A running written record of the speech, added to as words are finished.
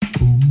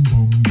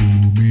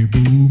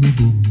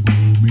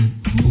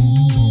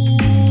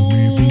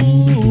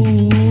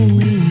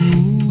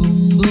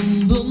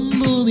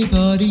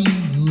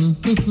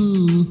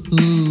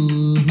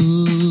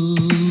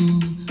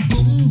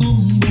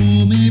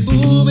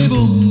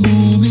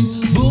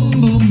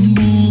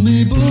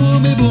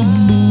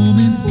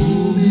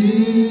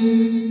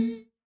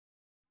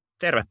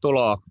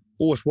tervetuloa.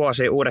 Uusi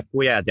vuosi, uudet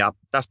kujeet ja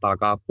tästä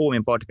alkaa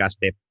Boomin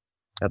podcasti.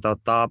 Ja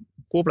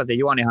kupletin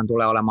juonihan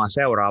tulee olemaan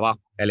seuraava.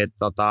 Eli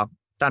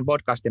tämän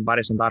podcastin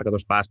parissa on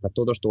tarkoitus päästä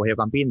tutustumaan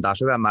hiukan pintaa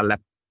syvemmälle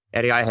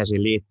eri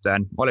aiheisiin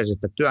liittyen. Oli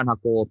sitten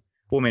työnhakua,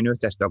 Boomin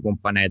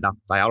yhteistyökumppaneita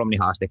tai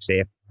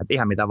alumnihaastiksia, että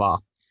ihan mitä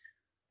vaan.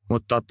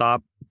 Mutta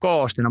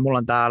co-hostina mulla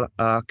on täällä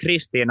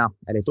Kristiina,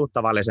 eli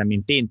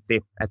tuttavallisemmin Tintti.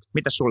 Että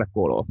mitäs sulle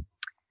kuuluu?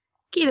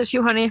 Kiitos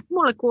Juhani.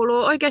 Mulle kuuluu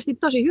oikeasti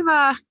tosi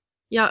hyvää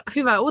ja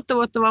hyvää uutta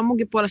vuotta vaan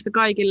munkin puolesta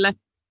kaikille.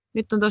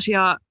 Nyt on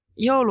tosiaan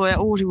joulu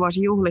ja uusi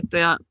vuosi juhlittu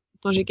ja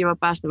tosi kiva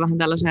päästä vähän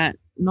tällaiseen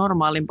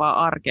normaalimpaan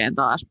arkeen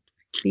taas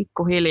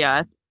pikkuhiljaa.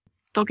 Et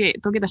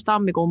toki tässä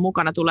tammikuun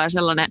mukana tulee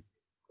sellainen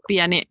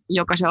pieni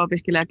jokaisen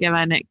opiskelijan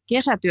keväinen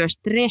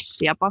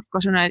kesätyöstressi ja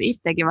pakko sanoa, että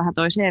itsekin vähän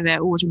toi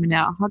CV-uusiminen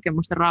ja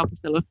hakemusten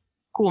raapustelu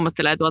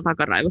kuumottelee tuolla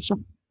takaraivossa.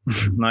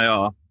 No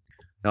joo,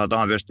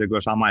 tuohon pystyy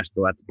kyllä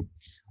samaistumaan, että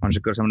on se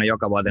kyllä semmoinen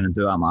jokavuotinen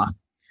työmaa.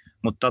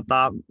 Mutta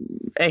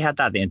ei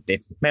hätää, Tintti.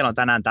 Meillä on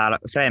tänään täällä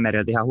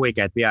Frameryltä ihan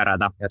huikeat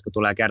vieraita, jotka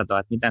tulee kertoa,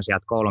 että miten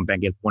sieltä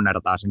koulunpenkiltä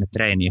punnertaa sinne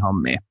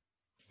trainee-hommiin.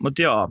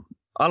 Mutta joo,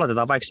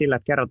 aloitetaan vaikka sillä,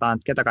 että kerrotaan,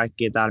 että ketä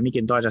kaikkia täällä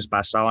mikin toisessa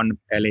päässä on.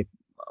 Eli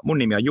mun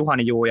nimi on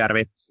Juhani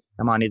Juujärvi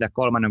ja mä oon itse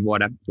 3.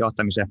 vuoden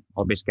johtamisen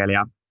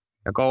opiskelija.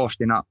 Ja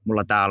co-hostina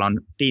mulla täällä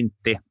on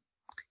Tintti.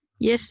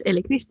 Yes,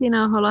 eli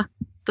Kristiina Ahola.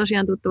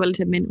 Tosiaan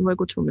tuttavallisemmin voi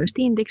kutsua myös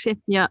Tintiksi.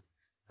 Ja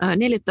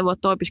 4.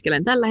 vuotta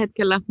opiskelen tällä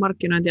hetkellä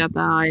markkinointia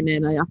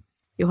pääaineena ja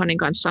Juhanin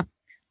kanssa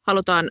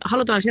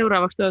halutaan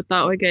seuraavaksi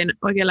toivottaa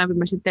oikein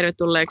lämpimästi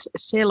tervetulleeksi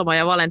Selma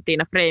ja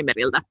Valentina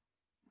Frameryltä.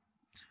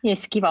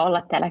 Jes, kiva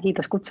olla täällä.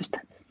 Kiitos kutsusta.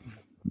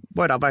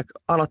 Voidaan vaikka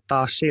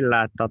aloittaa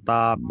sillä, että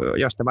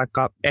jos te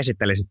vaikka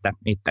esittelisitte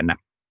ittenne.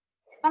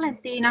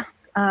 Valentina,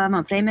 mä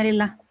oon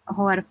Frameryllä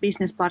HR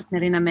Business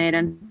Partnerina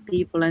meidän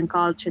People and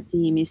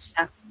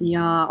Culture-tiimissä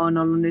ja on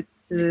ollut nyt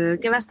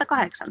kevästä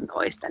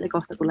 18, eli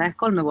kohta tulee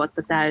 3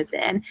 vuotta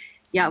täyteen.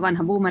 Ja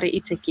vanha boomari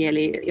itsekin,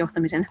 eli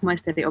johtamisen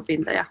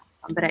maisteriopintoja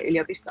Tampereen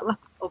yliopistolla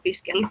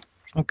opiskellut.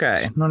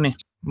 Okei, no niin,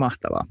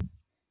 mahtavaa.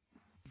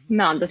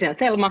 Mä oon tosiaan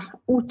Selma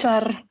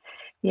Ucar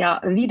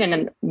ja 5.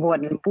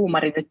 vuoden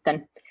boomari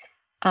nytten.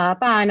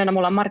 Pääaineena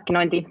mulla on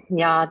markkinointi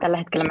ja tällä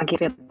hetkellä mä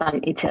kirjoitan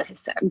itse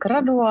asiassa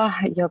gradua,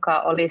 joka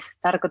olisi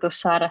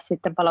tarkoitus saada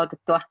sitten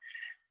palautettua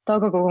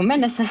toukokuuhun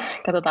mennessä.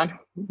 Katsotaan,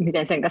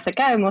 miten sen kanssa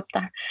käy,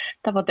 mutta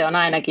tavoite on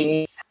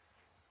ainakin.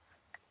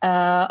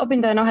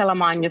 Opintojen ohella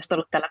mä oon just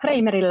ollut täällä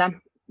Frameryllä.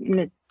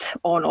 Nyt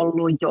on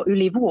ollut jo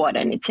yli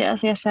vuoden itse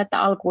asiassa,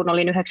 että alkuun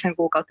olin 9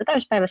 kuukautta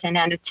täyspäiväisenä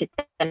ja nyt sitten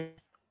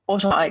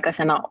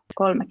osa-aikaisena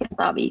 3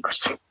 kertaa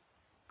viikossa.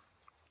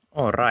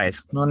 All right,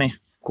 no niin,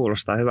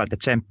 kuulostaa hyvältä,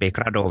 tsemppiä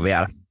graduun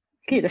vielä.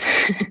 Kiitos.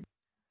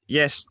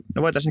 Jes,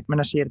 no voitaisiin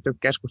mennä siirtyä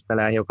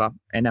keskustelemaan hiukan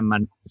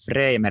enemmän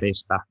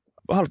Framerystä.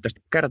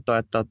 Haluaisitteko kertoa,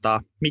 että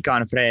mikä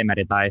on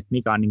Framery tai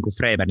mikä on niin kuin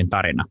Frameryn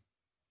tarina?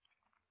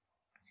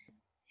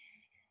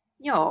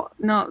 Joo,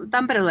 no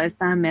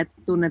tamperelaistahan me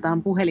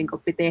tunnetaan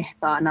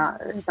puhelinkoppitehtaana.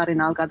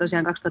 Tarina alkaa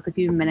tosiaan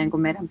 2010,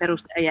 kun meidän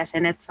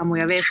perustajajäsenet Samu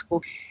ja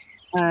Vesku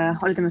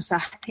oli tämmöisessä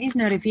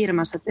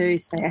insinöörifirmassa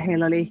töissä ja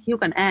heillä oli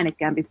hiukan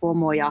äänekkäämpi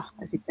pomo ja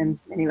sitten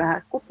meni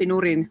vähän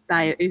kuppinurin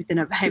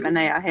yhtenä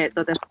päivänä ja he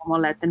totesivat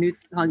pomolle, että nyt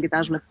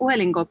hankitaan sulle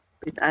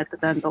puhelinkoppi, että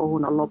tämän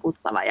touhun on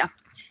loputtava. Ja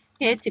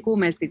he etsi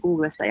kuumeisesti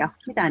Googlesta ja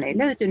mitään ei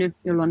löytynyt,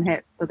 jolloin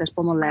he totesivat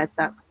pomolle,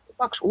 että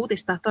 2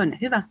 uutista, toinen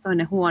hyvä,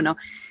 toinen huono.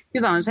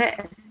 Hyvä on se,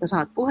 että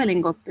saat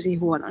puhelinkoppisi,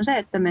 huono on se,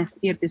 että me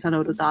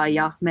irtisanoudutaan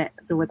ja me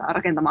ruvetaan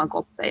rakentamaan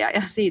koppeja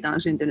ja siitä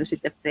on syntynyt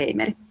sitten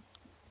Framery.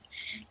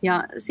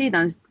 Ja siitä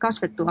on sitten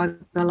kasvettu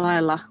aika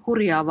lailla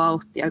hurjaa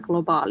vauhtia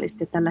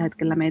globaalisti. Tällä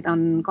hetkellä meitä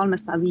on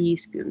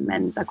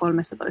 350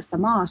 13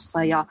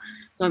 maassa ja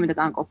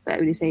toimitetaan koppeja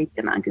yli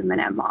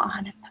 70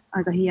 maahan. Että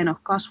aika hieno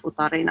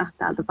kasvutarina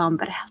täältä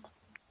Tampereelta.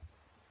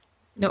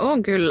 No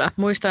on kyllä.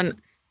 Muistan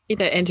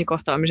itse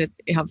ensikohtaamiset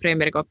ihan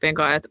Framery-koppien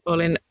kanssa, että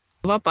olin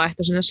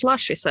vapaaehtoisena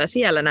Slashissa ja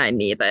siellä näin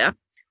niitä ja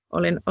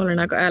olin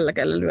aika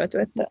älläkällä lyöty,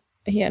 että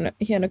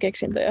hieno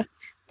keksintö ja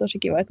tosi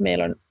kiva, että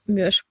meillä on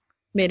myös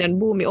meidän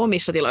Boomin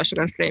omissa tiloissa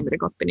kanssa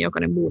Framery-koppi, niin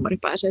jokainen boomari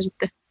pääsee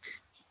sitten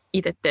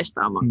itse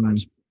testaamaan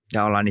kanssa.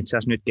 Ja ollaan itse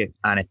asiassa nytkin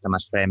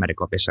äänittämässä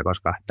Framery-kopissa,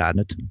 koska tämä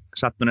nyt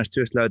sattuneesta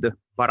syystä löytyi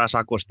paras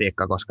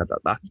akustiikka, koska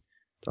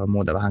tuo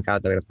muuten vähän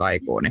käytävillä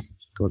kaikuu, niin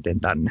tultiin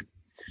tänne.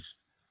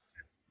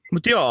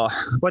 Mutta joo,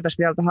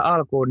 voitaisiin vielä tähän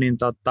alkuun, niin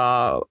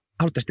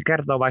haluaisitte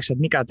kertoa vaikka,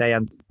 että mikä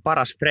teidän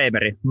paras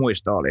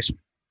Framery-muisto olisi?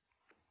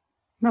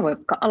 Mä voin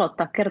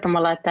aloittaa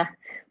kertomalla, että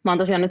mä oon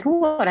tosiaan nyt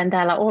vuoden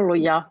täällä ollut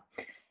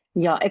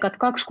ja ekat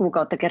 2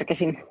 kuukautta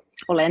kerkesin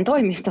olen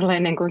toimistolla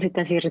ennen kuin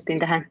sitten siirryttiin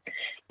tähän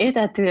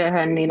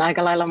etätyöhön, niin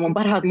aika lailla mun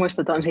parhaat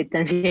muistot on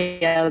sitten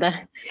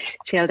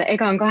sieltä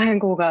ekan 2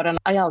 kuukauden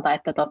ajalta,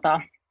 että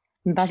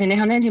pääsin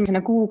ihan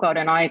ensimmäisenä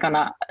kuukauden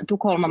aikana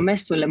Tukholman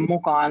messuille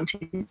mukaan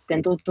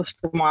sitten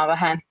tutustumaan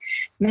vähän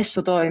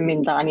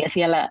messutoimintaan ja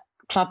siellä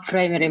Club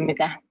Framery,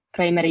 mitä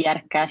Framery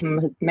järkkää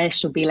semmoiset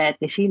messubileet,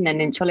 niin sinne,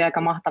 niin se oli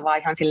aika mahtavaa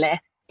ihan silleen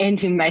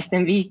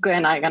ensimmäisten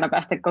viikkojen aikana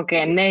päästä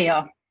kokeen ne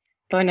ja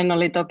Toinen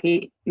oli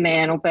toki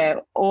meidän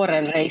upea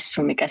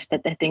Ooren-reissu, mikä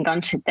sitten tehtiin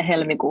kanssa sitten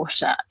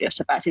helmikuussa,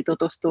 jossa pääsi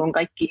tutustumaan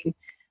kaikkiin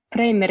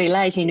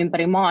frameryläisiin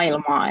ympäri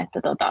maailmaa. Että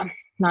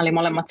nämä oli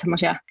molemmat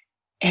semmoisia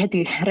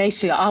heti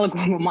reissuja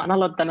alkuun, kun mä oon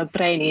aloittanut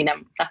trainiinä,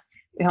 mutta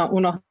ihan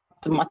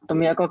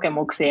unohtumattomia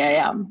kokemuksia.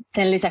 Ja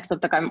sen lisäksi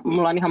totta kai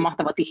mulla on ihan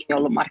mahtava tiimi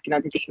ollut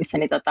markkinointitiimissä,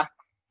 niin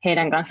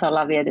heidän kanssa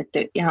ollaan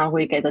vietetty ihan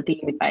huikeita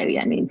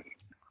tiimipäiviä, niin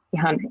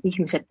ihan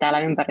ihmiset täällä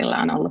ympärillä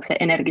on ollut se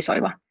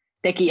energisoiva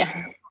tekijä.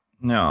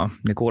 Joo,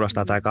 niin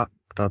kuulostaa aika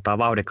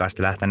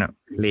vauhdikkaasti lähtenyt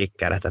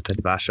liikkeelle, että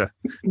olet päässyt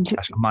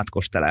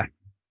matkustelemaan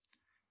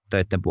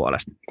töiden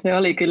puolesta. Se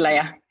oli kyllä,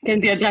 ja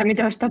en tiedä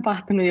mitä olisi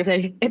tapahtunut, jos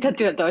ei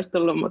etätyötä olisi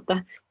tullut,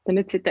 mutta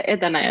nyt sitten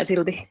etänä ja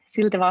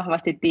silti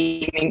vahvasti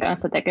tiimin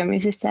kanssa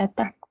tekemisissä,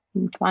 että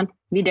nyt vaan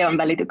videon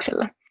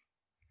välityksellä.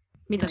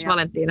 Mitäs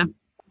Valentina?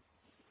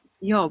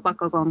 Joo,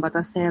 pakko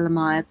kompata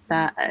Selmaa,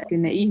 että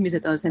kyllä ne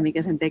ihmiset on se,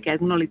 mikä sen tekee.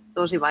 Mun oli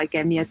tosi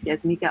vaikea miettiä,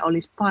 että mikä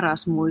olisi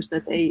paras muisto,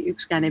 että ei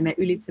yksikään ei mene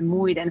ylitse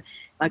muiden,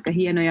 vaikka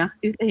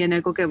yhtä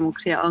hienoja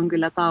kokemuksia on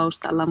kyllä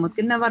taustalla, mutta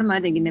kyllä nämä varmaan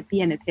jotenkin ne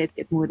pienet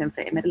hetket muiden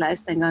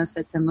frameryläisten kanssa,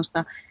 että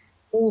semmoista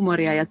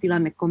huumoria ja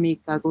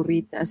tilannekomiikkaa kun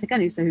riittää sekä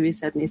niissä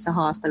hyvissä että niissä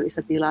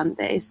haastavissa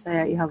tilanteissa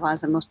ja ihan vaan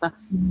semmoista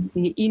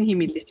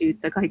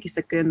inhimillisyyttä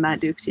kaikissa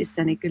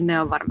kömmähdyksissä, niin kyllä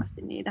ne on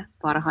varmasti niitä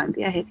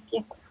parhaimpia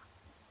hetkiä.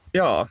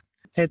 Joo.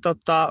 Hei,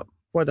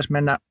 voitaisiin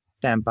mennä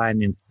eteenpäin,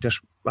 niin jos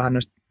vähän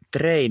noista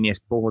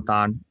traineista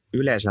puhutaan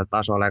yleisellä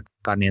tasolla,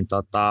 niin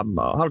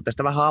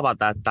haluatteko vähän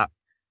avata, että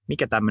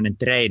mikä tämmöinen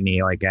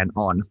trainee oikein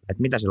on,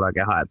 että mitä sillä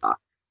oikein haetaan?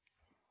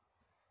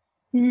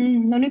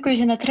 No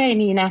nykyisenä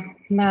traineeinä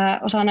mä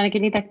osaan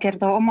ainakin itse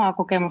kertoa omaa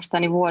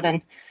kokemustani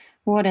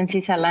vuoden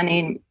sisällä,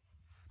 niin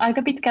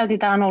aika pitkälti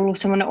tämä on ollut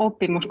semmoinen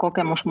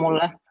oppimuskokemus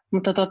mulle,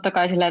 mutta totta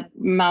kai sille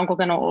mä oon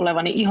kokenut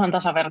olevani ihan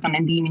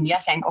tasavertainen tiimin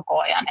jäsen koko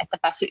ajan, että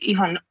päässyt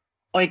ihan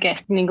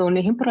oikeasti niin kuin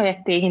niihin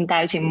projekteihin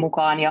täysin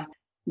mukaan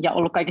ja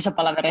ollut kaikissa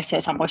palavereissa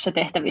ja samoissa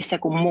tehtävissä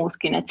kuin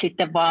muutkin. Et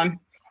sitten vaan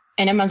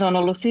enemmän se on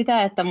ollut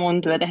sitä, että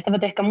mun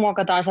työtehtävät ehkä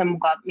muokataan sen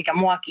mukaan, mikä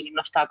mua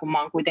kiinnostaa, kun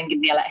mä oon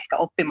kuitenkin vielä ehkä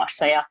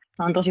oppimassa ja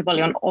on tosi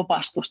paljon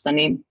opastusta,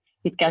 niin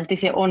pitkälti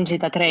se on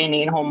sitä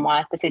traineen hommaa,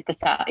 että sitten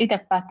sä itse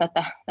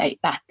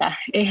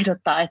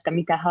ehdottaa, että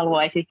mitä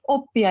haluaisi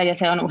oppia ja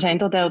se on usein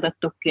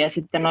toteutettukin ja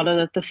sitten on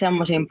odotettu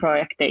semmoisiin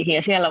projekteihin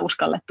ja siellä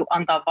uskallettu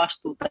antaa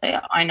vastuuta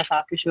ja aina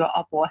saa kysyä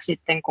apua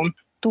sitten, kun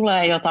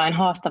tulee jotain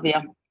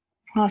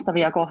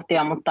haastavia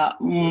kohtia, mutta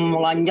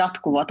mulla on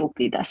jatkuva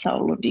tuki tässä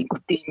ollut niin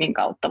kuin tiimin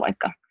kautta,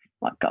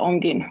 vaikka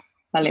onkin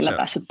välillä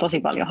päässyt tosi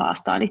paljon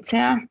haastamaan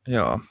itseään.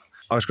 Joo.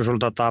 Olisiko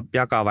sinulla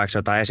jakaa vaikka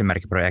jotain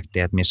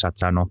esimerkkiprojektia, että missä olet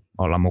saanut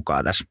olla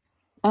mukaan tässä?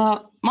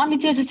 Mä oon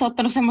itse asiassa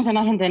ottanut semmoisen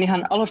asenteen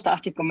ihan alusta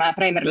asti, kun mä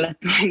Framerylle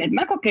tulin, että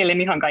mä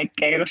kokeilen ihan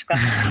kaikkea, koska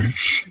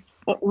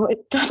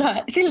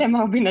silleen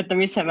mä opin, että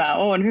missä mä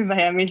oon hyvä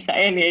ja missä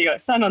en. Ja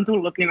joissain on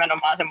tullut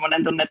nimenomaan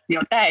semmoinen tunne, että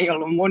joo, tämä ei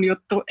ollut mun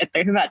juttu, että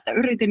hyvä, että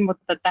yritin,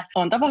 mutta että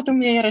on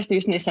tapahtumien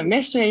järjestys, niissä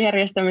messujen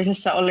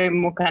järjestämisessä olin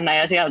mukana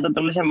ja sieltä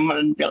tuli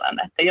semmoinen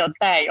tilanne, että joo,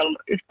 tämä ei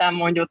ollut yhtään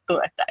mun juttu,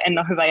 että en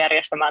ole hyvä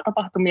järjestämään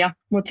tapahtumia.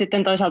 Mutta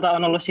sitten toisaalta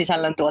on ollut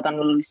sisällön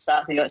tuotannollisissa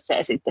asioissa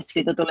ja sitten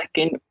siitä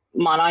tulikin,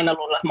 mä oon aina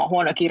luullut, että mä oon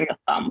huono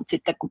kirjoittaa, mutta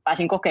sitten kun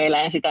pääsin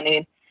kokeilemaan sitä,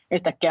 niin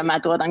yhtäkkiä mä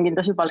tuotankin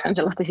tosi paljon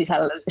sellaista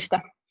sisällöllistä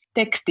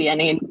tekstiä,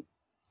 niin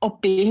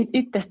oppii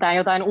itsestään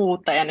jotain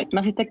uutta. Ja nyt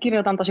mä sitten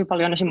kirjoitan tosi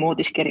paljon esimerkiksi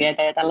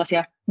uutiskirjeitä ja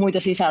tällaisia muita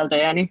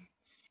sisältöjä, niin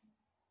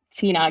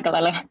siinä aika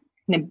lailla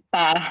ne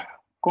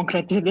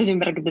pääkonkreettiset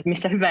esimerkit, että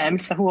missä hyvä ja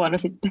missä huono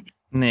sitten.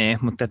 Niin,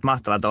 mutta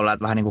mahtavaa olla,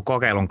 että vähän niin kuin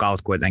kokeilun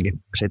kautta kuitenkin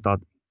sit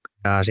olet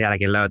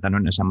sielläkin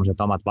löytänyt ne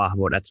semmoiset omat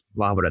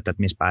vahvuudet,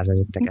 että missä pääsee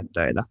sitten tekemään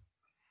töitä.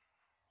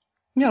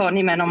 Joo,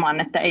 nimenomaan,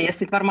 että ei ole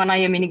sitten varmaan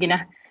aiemmin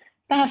ikinä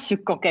päässyt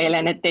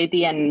kokeilemaan, ettei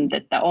tiennyt,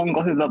 että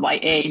onko hyvä vai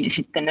ei, niin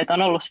sitten nyt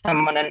on ollut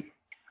semmoinen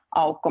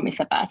aukko,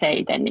 missä pääsee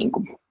itse, niin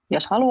kuin,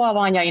 jos haluaa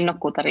vaan ja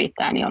innokkuutta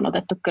riittää, niin on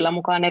otettu kyllä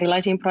mukaan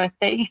erilaisiin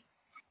projekteihin.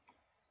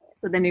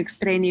 Kuten yksi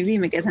treini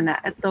viime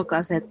kesänä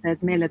tokasi, että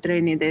meillä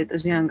treeniit ei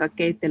tosiaankaan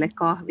keittele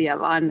kahvia,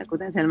 vaan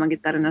kuten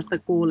Selmankin tarinasta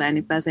kuulee,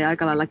 niin pääsee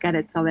aika lailla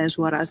kädet saveen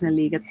suoraan sinne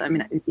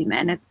liiketoiminnan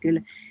ytimeen. Että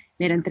kyllä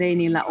meidän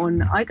treenillä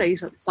on aika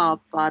isot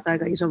saappaat,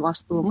 aika iso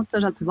vastuu, mutta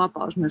toisaalta se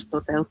vapaus myös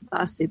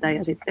toteuttaa sitä.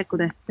 Ja sitten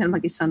kuten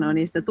Selmakin sanoi,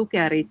 niin sitä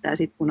tukea riittää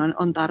sitten, kun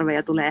on tarve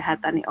ja tulee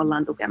hätä, niin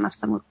ollaan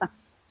tukemassa, mutta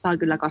saa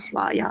kyllä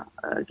kasvaa ja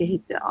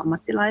kehittyä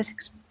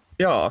ammattilaiseksi.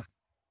 Joo.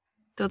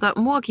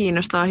 Mua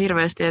kiinnostaa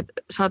hirveästi, että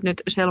sä oot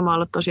nyt Selma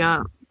ollut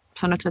tosiaan,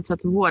 sanoitko, että sä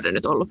oot vuoden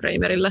nyt ollut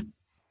Framerylle?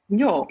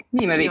 Joo,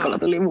 viime viikolla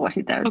tuli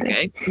vuosi täyteen.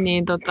 Okei,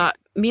 niin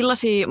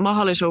millaisia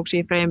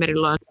mahdollisuuksia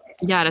Frameryllä on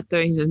jäädä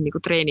töihin sen niin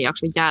kuin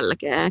treenijakson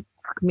jälkeen?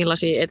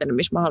 Millaisia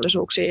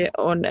etenemismahdollisuuksia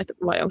on,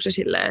 vai onko se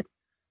silleen, että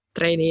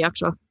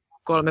treenijakso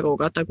 3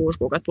 kuukautta tai 6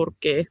 kuukautta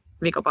purkkii,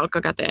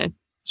 vikapalkka käteen,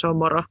 se on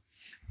moro?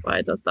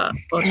 Vai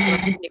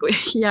niin kuin,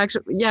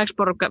 jääkö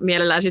porukka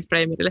mielellään sitten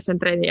Framerylle sen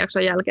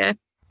treenijakson jälkeen?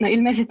 No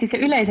ilmeisesti se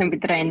yleisempi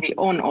trendi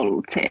on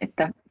ollut se,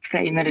 että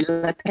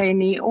Framerylle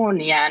treeni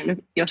on jäänyt,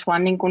 jos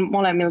vaan niin kuin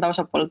molemmilta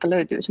osapuolilta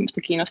löytyy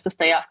semmoista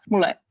kiinnostusta. Ja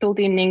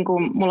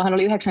mullahan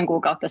oli 9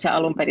 kuukautta se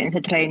alun perin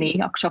se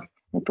treeni-jakso.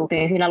 Ja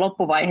tultiin siinä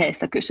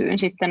loppuvaiheessa kysyyn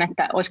sitten,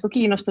 että olisiko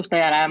kiinnostusta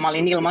jäädä. Ja mä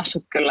olin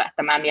ilmaissut kyllä,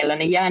 että mä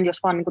mielelläni jään,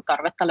 jos vaan niin kuin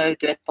tarvetta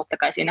löytyy. Että totta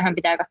kai siinähän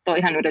pitää katsoa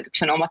ihan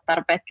yrityksen omat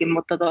tarpeetkin,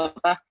 mutta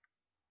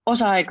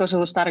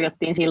osa-aikaisuus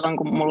tarjottiin silloin,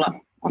 kun mulla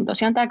on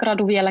tosiaan tämä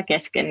gradu vielä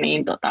kesken,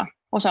 niin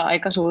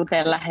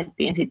osa-aikaisuuteen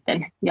lähdettiin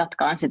sitten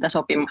jatkaan sitä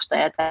sopimusta,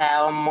 ja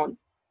tämä on mun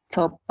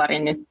soppari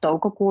nyt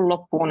toukokuun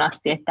loppuun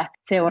asti, että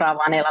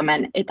seuraavaan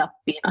elämän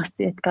etappiin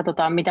asti, että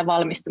katsotaan mitä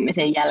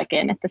valmistumisen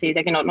jälkeen, että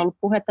siitäkin on ollut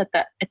puhetta,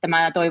 että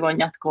mä toivon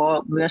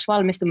jatkoa myös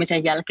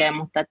valmistumisen jälkeen,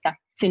 mutta että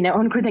sinne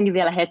on kuitenkin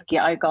vielä hetki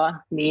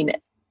aikaa, niin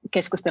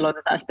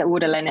keskustelutetaan sitä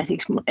uudelleen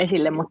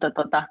esille, mutta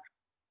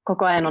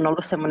koko ajan on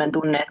ollut semmoinen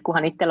tunne, että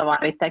kunhan itsellä vaan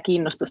riittää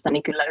kiinnostusta,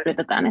 niin kyllä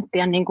yritetään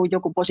etsiä niin kuin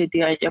joku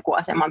positio ja joku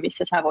asema,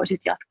 missä sä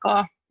voisit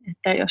jatkaa.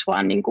 Että jos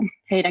vaan niin kuin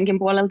heidänkin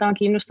puolelta on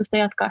kiinnostusta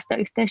jatkaa sitä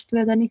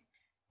yhteistyötä, niin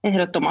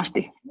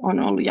ehdottomasti on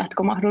ollut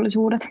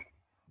jatkomahdollisuudet.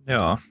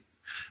 Joo.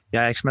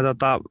 Ja eikö me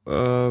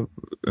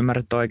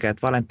ymmärretty oikein,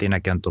 että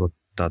Valentinakin on tullut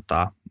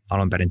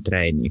alun perin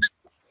traineeksi?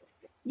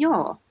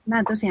 Joo,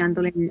 mä tosiaan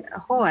tulin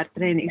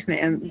HR-traineeksi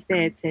meidän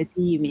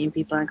PEC-tiimiin,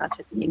 People and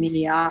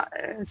Culture-tiimiin, ja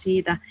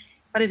siitä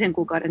parisen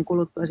kuukauden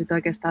kuluttua sitten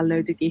oikeastaan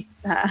löytyikin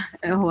tämä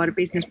HR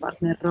Business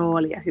Partner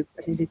 -rooli ja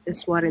hyppäsin sitten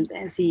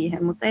suorilteen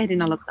siihen, mutta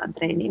ehdin aloittaa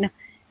treeniinä.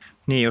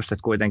 Niin just,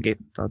 että kuitenkin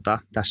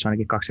tässä on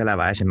ainakin 2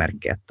 elävää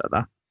esimerkkiä,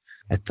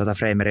 että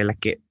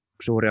Frameryllekin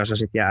suuri osa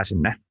sitten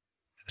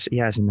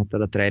jää sinne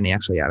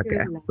treenijakson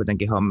jälkeen Kyllä.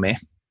 kuitenkin hommiin.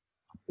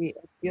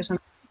 Jos on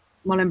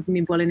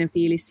molemminpuolinen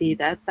fiilis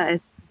siitä, että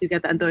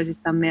tykätään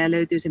toisistamme ja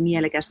löytyy se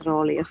mielekäs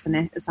rooli, jossa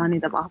ne saa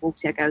niitä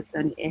vahvuuksia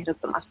käyttöön, niin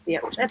ehdottomasti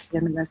ja useat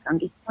myös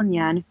on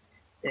jäänyt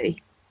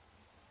töihin.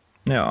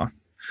 Joo.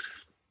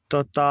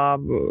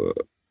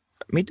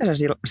 Mitä sä,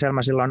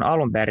 Selma, silloin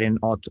alun perin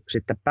oot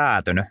sitten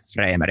päätynyt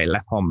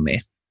Framerylle hommiin?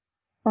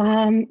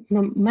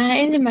 No, mä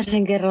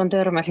ensimmäisen kerran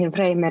törmäsin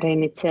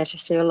Frameryyn itse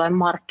asiassa jollain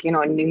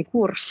markkinoinnin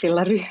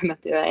kurssilla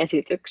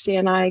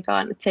ryhmätyöesityksien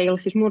aikaan. Et se ei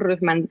ollut siis mun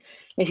ryhmän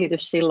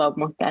esitys silloin,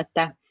 mutta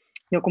että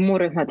joku muu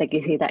ryhmä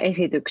teki siitä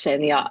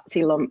esityksen ja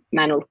silloin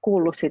mä en ollut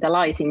kuullut siitä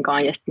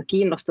laisinkaan ja sitten mä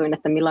kiinnostuin,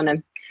 että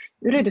millainen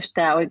yritys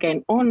tämä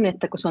oikein on,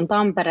 että kun se on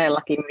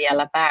Tampereellakin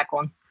vielä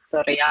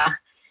pääkonttori ja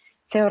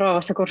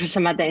seuraavassa kurssissa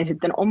mä tein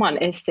sitten oman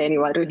esseeni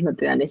vai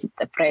ryhmätyöni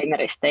sitten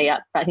Framerystä ja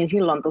pääsin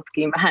silloin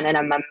tutkimaan vähän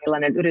enemmän,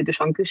 millainen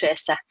yritys on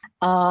kyseessä.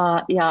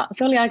 Ja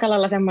se oli aika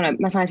lailla semmoinen,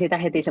 mä sain siitä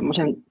heti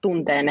semmoisen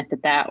tunteen, että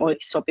tämä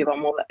olisi sopiva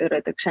mulle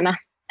yrityksenä.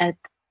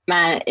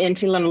 Mä en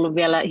silloin ollut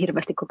vielä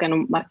hirveästi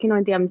kokenut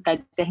markkinointia tai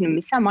tehnyt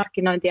missään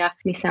markkinointia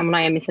missään mun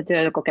aiemmissa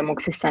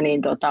työkokemuksissa,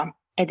 niin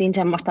etin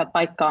semmoista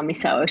paikkaa,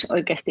 missä olisi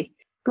oikeasti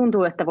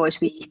tuntuu, että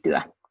voisi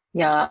viihtyä.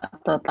 Ja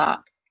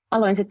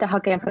aloin sitten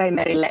hakea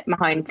Framerylle. Mä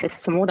hain itse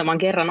asiassa muutaman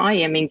kerran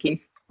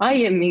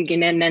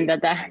aiemminkin ennen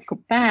tätä,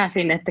 kun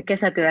pääsin, että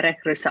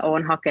kesätyörekryssä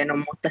olen hakenut,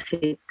 mutta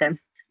sitten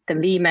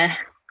viime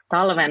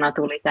talvena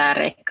tuli tämä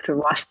rekry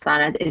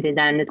vastaan, että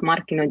etsitään nyt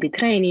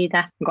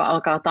markkinointitraineitä, joka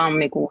alkaa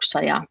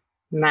tammikuussa ja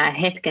mä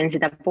hetken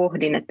sitä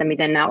pohdin, että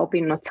miten nämä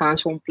opinnot saan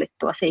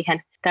sumplittua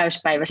siihen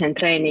täyspäiväisen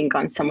treinin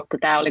kanssa, mutta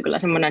tämä oli kyllä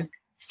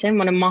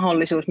semmoinen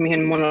mahdollisuus,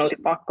 mihin mun oli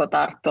pakko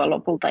tarttua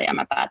lopulta ja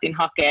mä päätin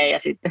hakea ja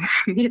sitten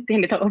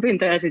miettiin niitä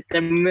opintoja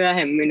sitten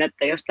myöhemmin,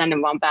 että jos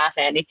tänne vaan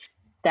pääsee, niin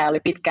tämä oli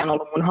pitkään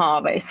ollut mun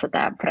haaveissa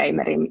tämä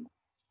Frameryn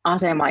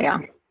asema ja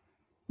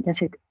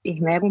sitten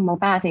ihmeä kun mä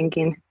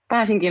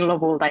pääsinkin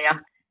lopulta ja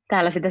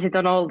täällä sitä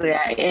sitten on oltu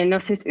ja en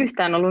ole siis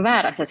yhtään ollut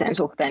väärässä sen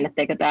suhteen,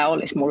 etteikö tämä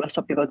olisi mulle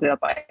sopiva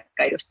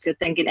työpaikka. Just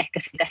jotenkin ehkä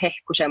siitä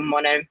hehku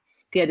semmoinen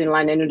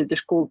tietynlainen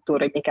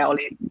yrityskulttuuri, mikä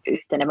oli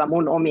yhtenevä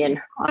mun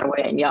omien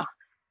arvojen ja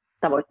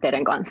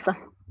tavoitteiden kanssa.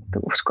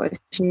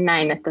 Uskoisin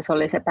näin, että se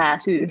oli se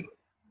pääsyy.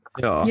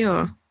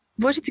 Joo.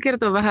 Voisitko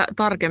kertoa vähän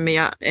tarkemmin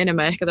ja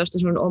enemmän ehkä tuosta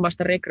sun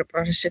omasta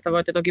rekryprosessista?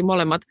 Voitte toki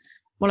molemmat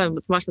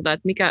vastata,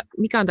 että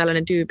mikä on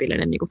tällainen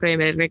tyypillinen niin kuin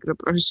Frameryn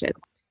rekryprosessi.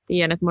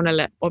 Tiedän, että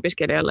monelle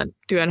opiskelijalle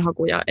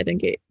työnhaku ja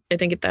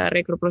etenkin tämä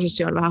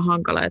rekryprosessi on vähän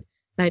hankala, että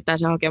lähettää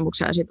sen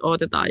hakemuksen ja sitten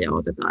odotetaan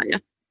ja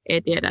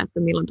ei tiedä, että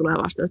milloin tulee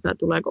vastausta ja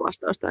tuleeko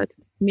vastausta. Että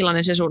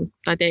millainen se sun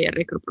tai teidän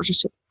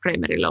rekryprosessi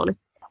Framerylle oli?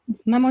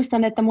 Mä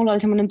muistan, että mulla oli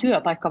semmoinen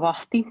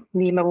työpaikkavahti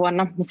viime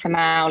vuonna, missä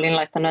mä olin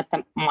laittanut, että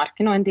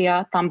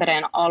markkinointia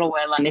Tampereen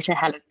alueella, niin se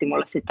hälytti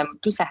mulle sitten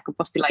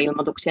sähköpostilla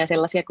ilmoituksia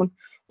sellaisia, kun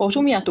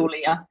osumia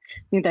tuli ja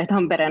niitä ei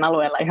Tampereen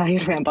alueella ihan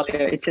hirveän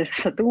paljon itse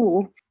asiassa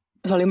tuu.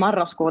 Se oli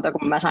marraskuuta,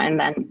 kun mä sain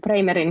tämän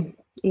Frameryn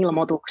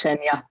ilmoituksen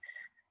ja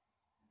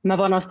mä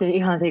panostin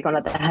ihan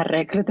sikona tähän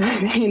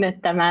rekrytointiin,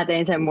 että mä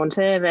tein sen mun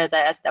CVtä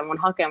ja sitä mun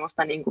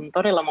hakemusta niin kuin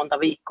todella monta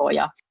viikkoa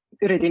ja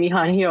yritin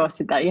ihan hioa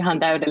sitä ihan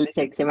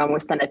täydelliseksi. Mä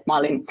muistan, että mä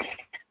olin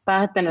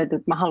päättänyt,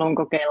 että mä haluan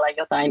kokeilla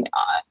jotain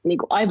niin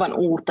kuin aivan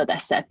uutta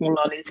tässä, että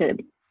mulla oli se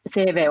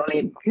CV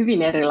oli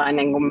hyvin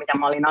erilainen kuin mitä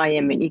mä olin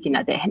aiemmin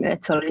ikinä tehnyt,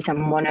 että se oli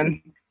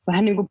semmoinen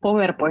vähän niin kuin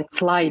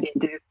PowerPoint-slaidin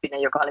tyyppinen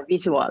edellinen, joka oli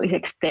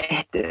visuaaliseksi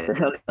tehty.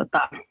 Se oli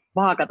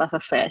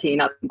vaakatasossa ja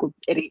siinä oli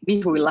eri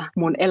visuilla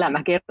mun elämä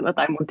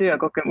tai mun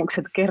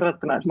työkokemukset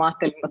kerrottuna. Mä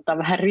ajattelin ottaa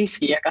vähän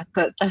riskiä ja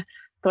katsoa, että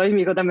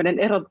toimiiko tämmöinen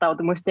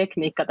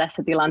erottautumustekniikka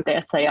tässä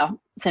tilanteessa. Ja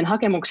sen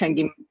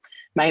hakemuksenkin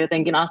mä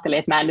jotenkin ajattelin,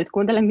 että mä en nyt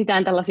kuuntele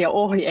mitään tällaisia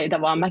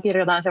ohjeita, vaan mä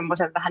kirjoitan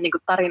semmoisen vähän niin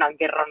kuin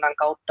tarinankerronnan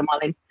kautta. Mä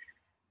olin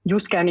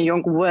just käynyt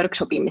jonkun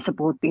workshopin, missä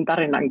puhuttiin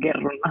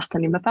tarinankerronnasta,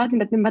 niin mä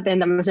päätin, että nyt mä teen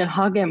tämmöisen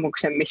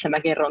hakemuksen, missä mä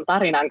kerron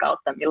tarinan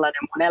kautta,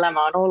 millainen mun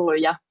elämä on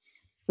ollut, ja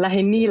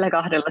lähdin niillä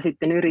kahdella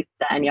sitten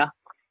yrittämään, ja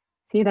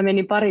siitä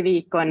meni pari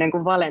viikkoa ennen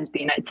kuin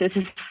Valentina itse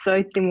asiassa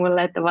soitti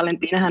mulle, että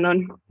Valentinahan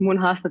on mun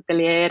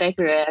haastattelija ja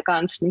rekryöjä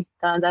kanssa, niin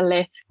tää on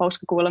tälleen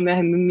hauska kuulla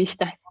myöhemmin,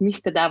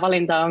 mistä tämä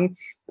valinta on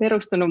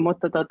perustunut,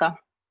 mutta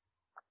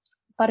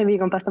pari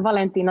viikon päästä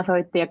Valentina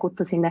soitti ja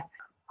kutsui sinne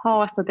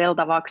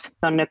haastateltavaksi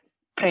tonne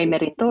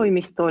Frameryn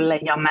toimistoille,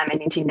 ja mä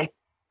menin sinne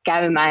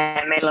käymään,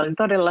 ja meillä oli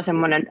todella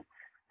semmoinen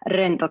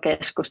rento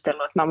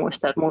keskustelu, että mä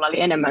muistan, että mulla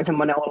oli enemmän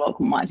semmoinen olo,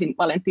 kun mä olisin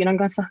Valentinan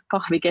kanssa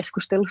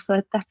kahvikeskustelussa,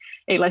 että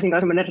ei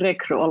laisinkaan semmoinen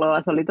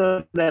rekryoloa, se oli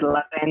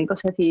todella rento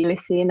se fiilis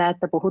siinä,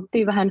 että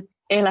puhuttiin vähän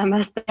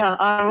elämästä ja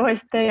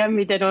arvoista ja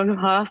miten on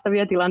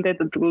haastavia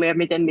tilanteita tullut ja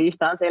miten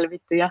niistä on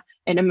selvitty, ja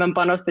enemmän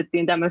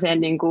panostettiin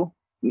tämmöiseen niin kuin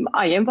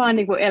aiempaan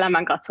niin kuin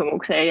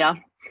elämänkatsomukseen, ja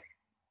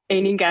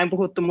ei niinkään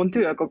puhuttu mun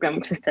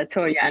työkokemuksesta, että se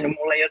on jäänyt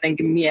mulle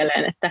jotenkin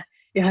mieleen, että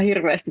ihan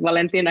hirveästi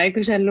Valentina ei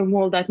kysellyt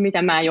multa, että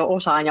mitä mä jo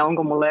osaan ja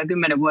onko mulla jo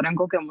 10 vuoden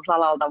kokemus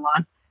alalta,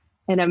 vaan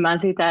enemmän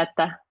sitä,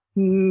 että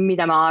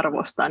mitä mä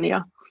arvostan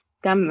ja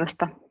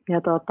tämmöistä.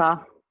 Ja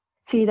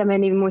siitä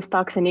meni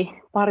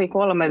muistaakseni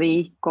 2-3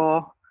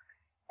 viikkoa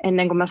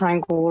ennen kuin mä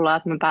sain kuulla,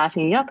 että mä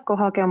pääsin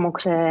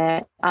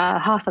jatkohakemukseen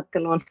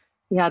haastatteluun.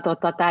 Ja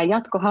tämä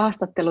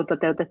jatkohaastattelu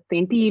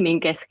toteutettiin tiimin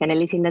kesken,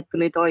 eli sinne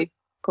tuli toi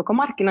koko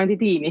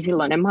markkinointitiimi,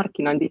 silloinen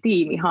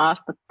markkinointitiimi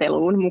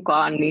haastatteluun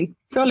mukaan, niin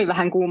se oli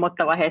vähän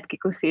kuumottava hetki,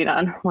 kun siinä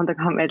on,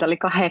 montakohan meitä oli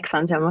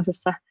 8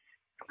 semmoisessa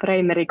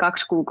Framery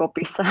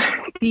 2Q-kopissa.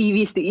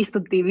 Tiiviisti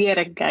istuttiin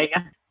vierekkäin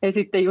ja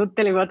sitten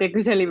juttelivat ja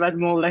kyselivät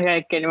mulle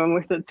kaikkea, niin mä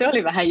muistan, että se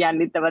oli vähän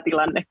jännittävä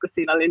tilanne, kun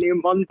siinä oli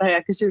niin monta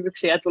ja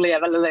kysymyksiä tuli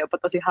ja välillä jopa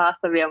tosi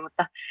haastavia,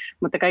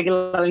 mutta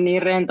kaikilla oli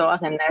niin rento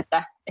asenne,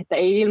 että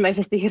ei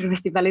ilmeisesti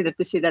hirveästi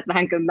välitetty siitä, että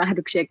vähän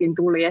kömmähdyksiäkin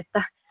tuli,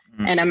 että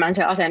enemmän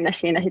se asenne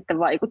siinä sitten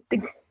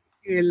vaikutti.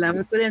 Kyllä,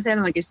 mutta kuten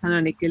Selmakin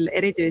sanoi, niin kyllä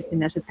erityisesti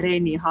näissä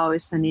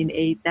trainee-hauissa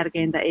niin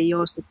tärkeintä ei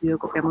ole se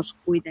työkokemus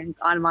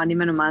kuitenkaan, vaan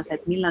nimenomaan se,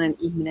 että millainen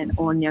ihminen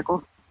on ja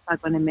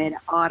kohtaako ne meidän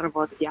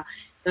arvot ja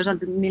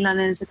toisaalta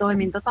millainen se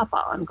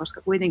toimintatapa on,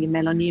 koska kuitenkin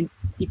meillä on niin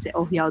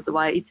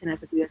itseohjautuvaa ja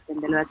itsenäistä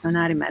työskentelyä, että se on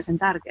äärimmäisen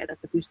tärkeää,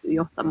 että pystyy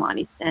johtamaan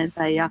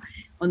itseensä ja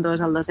on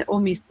toisaalta se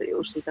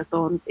omistajuus siitä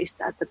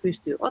tontista, että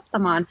pystyy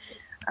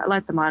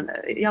laittamaan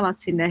jalat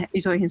sinne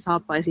isoihin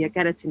saappaisiin ja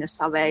kädet sinne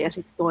saveen ja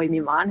sitten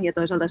toimimaan. Ja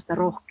toisaalta sitä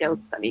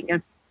rohkeutta niin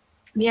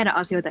viedä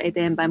asioita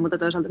eteenpäin, mutta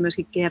toisaalta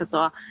myöskin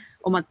kertoa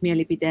omat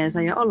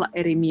mielipiteensä ja olla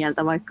eri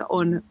mieltä, vaikka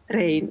on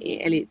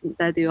trainee. Eli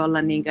täytyy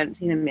olla niin kuin,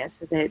 siinä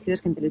mielessä se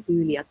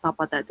työskentelytyyli ja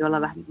tapa täytyy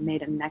olla vähän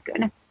meidän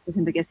näköinen. Ja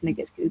sen takia sinne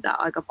keskitytään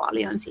aika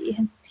paljon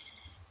siihen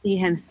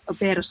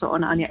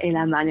persoonaan ja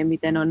elämään ja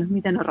miten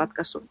on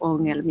ratkaissut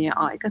ongelmia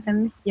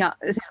aikaisemmin. Ja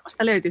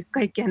Selmasta löytyy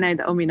kaikkia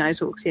näitä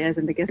ominaisuuksia ja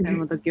sen takia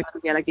Selma toki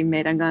on vieläkin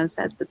meidän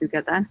kanssa, että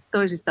tykätään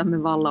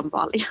toisistamme vallan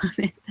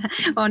paljon.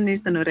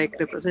 Onnistunut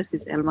rekryprosessi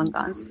Selman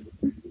kanssa.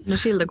 No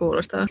siltä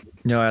kuulostaa.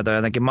 Joo, ja toi on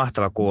jotenkin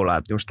mahtava kuulla,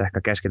 että just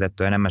ehkä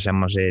keskitetty enemmän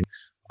semmoisiin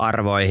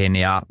arvoihin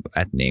ja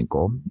että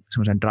niinku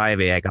semmoisen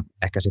driveen eikä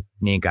ehkä sit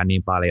niinkään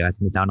niin paljon,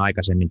 että mitä on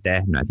aikaisemmin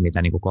tehnyt, että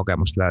mitä niinku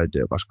kokemusta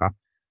löytyy, koska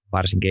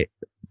varsinkin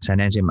sen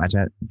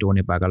ensimmäisen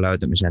duunipaikan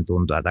löytymiseen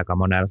tuntuu, että aika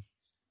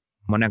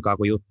monenkaan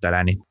kun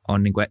juttelee, niin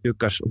on niin kuin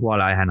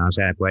ykköshuolenaiheena on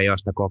se, että kun ei ole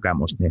sitä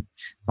kokemusta, niin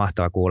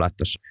mahtava kuulla, että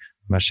tuossa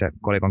myös se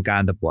kolikon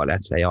kääntöpuoli,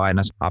 että se ei ole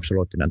aina se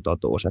absoluuttinen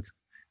totuus,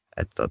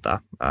 että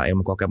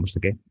ilman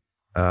kokemustakin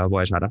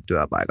voi saada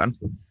työpaikan,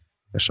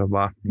 jos on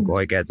vaan niin kuin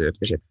oikea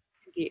tyyppi sitten.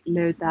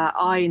 Löytää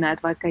aina,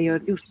 että vaikka ei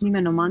ole just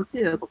nimenomaan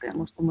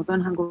työkokemusta, mutta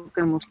onhan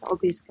kokemusta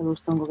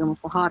opiskelusta, on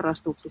kokemusta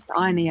harrastuksista,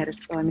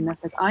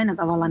 ainejärjestötoiminnasta, että aina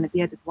tavallaan ne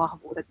tietyt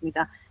vahvuudet,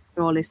 mitä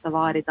roolissa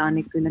vaaditaan,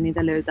 niin kyllä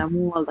niitä löytää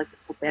muualtakin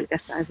kuin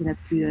pelkästään siinä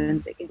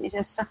työn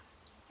tekemisessä.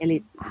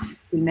 Eli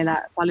kyllä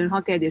meillä paljon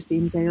hakee tietysti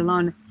ihmisiä, joilla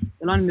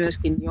on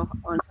myöskin jo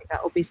on sekä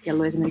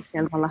opiskellut, esimerkiksi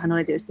Selmallahan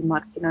oli tietysti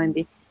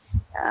markkinointi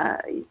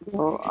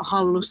jo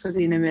hallussa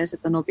siinä mielessä,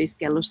 että on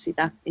opiskellut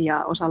sitä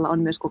ja osalla on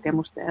myös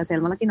kokemusta ja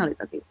Selmallakin oli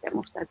toki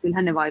kokemusta. Että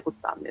kyllähän ne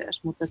vaikuttaa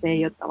myös, mutta se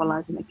ei ole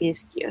tavallaan siinä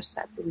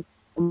keskiössä. Että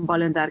on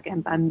paljon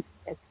tärkeämpää,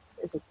 että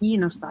se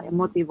kiinnostaa ja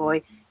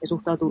motivoi ja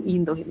suhtautuu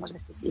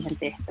intohimoisesti siihen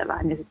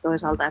tehtävään ja sitten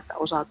toisaalta, että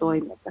osaa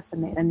toimia tässä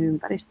meidän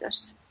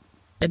ympäristössä.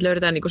 Että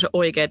löydetään niinku se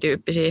oikea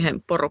tyyppi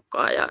siihen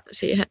porukkaan ja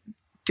siihen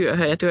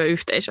työhön ja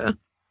työyhteisöön.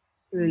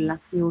 Kyllä,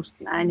 just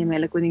näin. Ja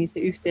meillä kuitenkin se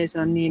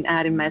yhteisö on niin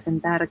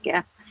äärimmäisen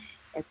tärkeä,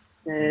 että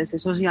se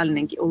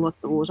sosiaalinenkin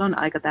ulottuvuus on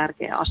aika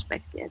tärkeä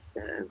aspekti. Että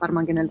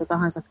varmaan keneltä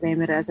tahansa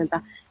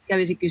frameryläiseltä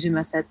kävisi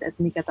kysymässä, että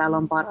mikä täällä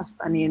on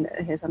parasta, niin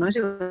he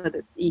sanoisivat,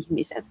 että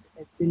ihmiset.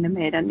 Että kyllä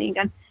meidän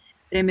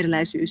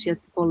frameryläisyys ja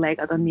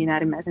kollegat on niin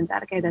äärimmäisen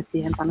tärkeitä, että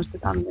siihen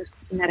panostetaan myös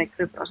siinä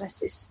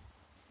rekryprosessissa.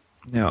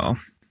 Joo.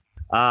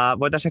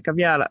 Voitaisiin ehkä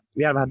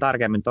vielä vähän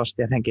tarkemmin tuossa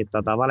tietenkin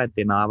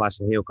Valentina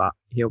avasi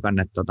hiukan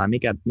että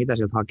mitä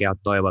siltä hakijalta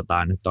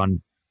toivotaan. Nyt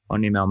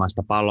on nimenomaan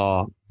sitä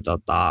paloa,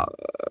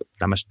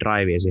 tämmöistä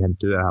drivea siihen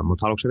työhön,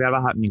 mutta haluatko vielä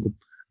vähän niin kuin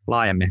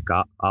laajemmin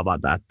ehkä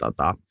avata,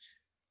 että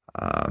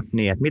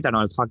mitä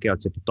noilta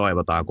hakijoilta sitten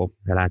toivotaan, kun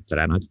he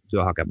lähettelee noita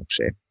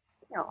työhakemuksia?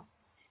 Joo.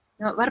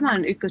 No,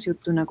 varmaan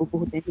ykkösjuttuna, kun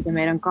puhuttiin siitä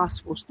meidän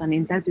kasvusta,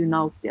 niin täytyy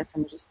nauttia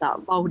semmoisesta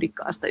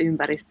vauhdikkaasta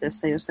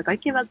ympäristössä, jossa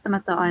kaikki ei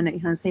välttämättä ole aina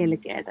ihan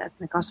selkeää, että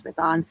me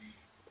kasvetaan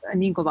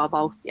niin kovaa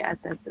vauhtia,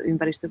 että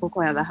ympäristö koko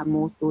ajan vähän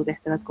muuttuu,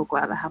 tehtävät koko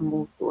ajan vähän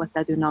muuttuu, että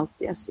täytyy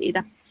nauttia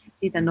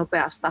siitä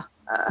nopeasta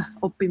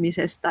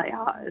oppimisesta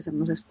ja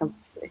semmoisesta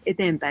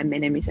eteenpäin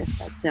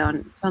menemisestä, että se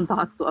on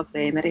taattua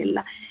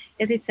Frameryllä.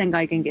 Ja sitten sen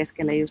kaiken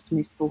keskelle just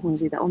mistä puhun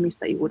siitä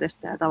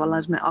omistajuudesta ja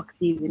tavallaan semmoinen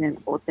aktiivinen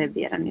ote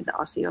viedä niitä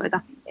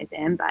asioita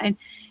eteenpäin.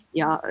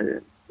 Ja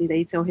siitä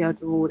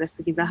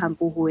itseohjautuvuudestakin vähän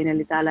puhuin,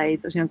 eli täällä ei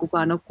tosiaan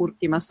kukaan ole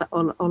kurkkimassa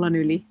olan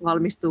yli,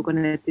 valmistuuko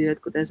ne työt,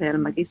 kuten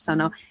Selmäkin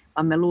sanoi,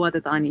 vaan me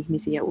luotetaan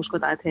ihmisiin ja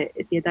uskotaan, että he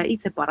tietää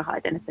itse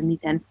parhaiten, että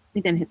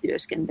miten he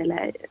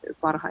työskentelee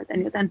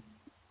parhaiten, joten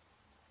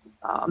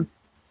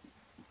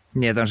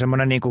niin, että on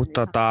semmoinen niin kuin,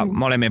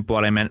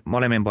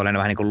 molemminpuolinen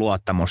vähän niin kuin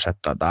luottamus,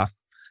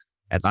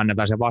 että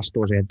annetaan se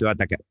vastuu siihen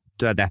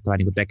työtehtävän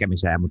niin kuin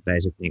tekemiseen, mutta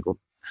ei sitten niin kuin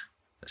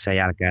sen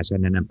jälkeen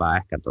sen enempää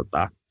ehkä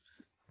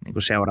niin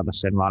kuin seurata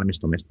sen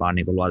valmistumista, vaan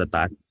niin kuin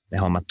luotetaan, että ne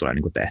hommat tulee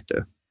niin kuin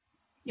tehtyä.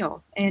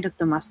 Joo,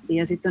 ehdottomasti.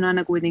 Ja sitten on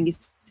aina kuitenkin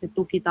se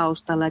tuki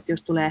taustalla, että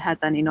jos tulee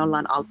hätä, niin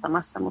ollaan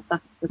auttamassa, mutta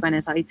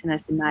jokainen saa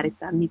itsenäisesti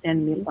määrittää, miten,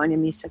 milloin ja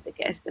missä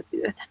tekee sitä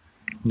työtä.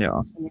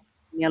 Joo.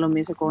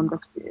 Mieluummin se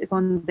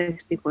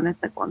konteksti kuin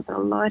että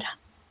kontrolloidaan.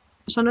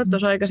 Sanoit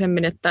tuossa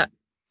aikaisemmin, että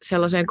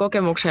sellaiseen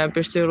kokemukseen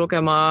pystyy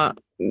lukemaan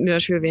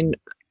myös hyvin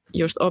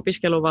just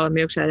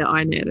opiskeluvalmiuksia ja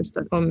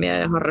aineellista hommia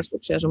ja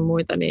harrastuksia ja sun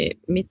muita, niin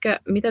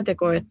mitä te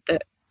koette,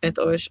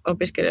 että olisi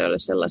opiskelijoille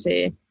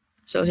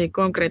sellaisia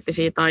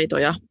konkreettisia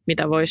taitoja,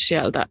 mitä voisi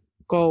sieltä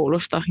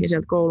koulusta ja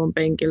sieltä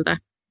koulunpenkiltä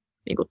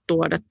niin kuin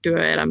tuoda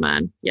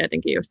työelämään ja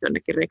etenkin just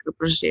jonnekin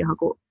rekryprosessiin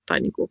tai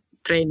niin kuin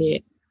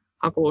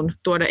trainee-hakuun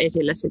tuoda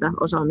esille sitä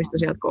osaamista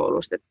sieltä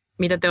koulusta. Et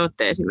mitä te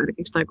olette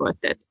esimerkiksi tai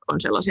koette, että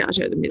on sellaisia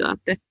asioita, mitä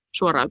olette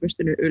suoraan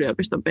pystynyt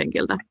yliopiston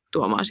penkiltä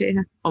tuomaan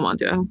siihen omaan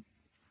työhön?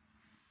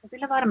 Ja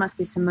kyllä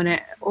varmasti semmoinen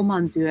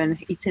oman työn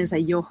itsensä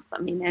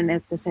johtaminen,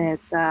 että se,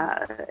 että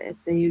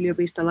ei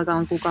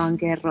yliopistollakaan kukaan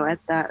kerro,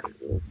 että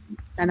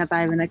tänä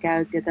päivänä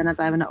käyt ja tänä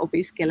päivänä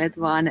opiskelet,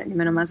 vaan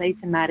nimenomaan sä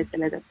itse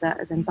määrittelet, että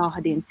sen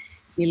tahdin,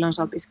 milloin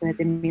sä opiskelet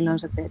ja milloin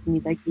sä teet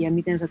mitäkin ja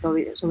miten sä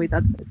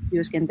sovitat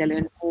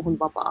työskentelyyn muuhun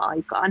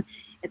vapaa-aikaan.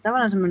 Että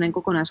tavallaan semmoinen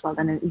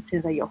kokonaisvaltainen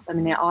itsensä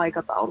johtaminen ja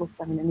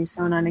aikatauluttaminen,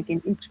 missä on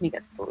ainakin yksi,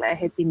 mikä tulee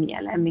heti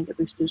mieleen, minkä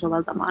pystyy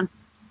soveltamaan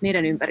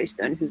meidän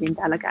ympäristöön hyvin.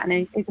 Täälläkään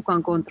ei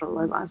kukaan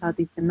kontrolloi, vaan saat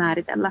itse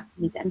määritellä,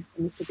 miten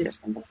ja missä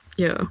työskentelee.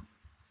 Joo.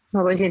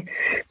 Mä voisin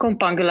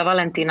komppaan kyllä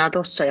Valentinaa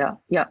tuossa ja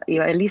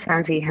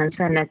lisään siihen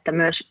sen, että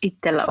myös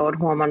itsellä olen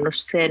huomannut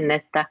sen,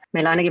 että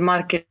meillä ainakin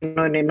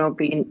markkinoinnin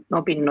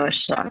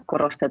opinnoissa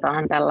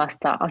korostetaan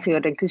tällaista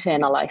asioiden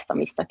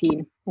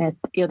kyseenalaistamistakin. Et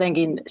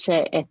jotenkin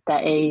se, että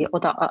ei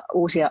ota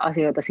uusia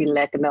asioita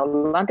silleen, että me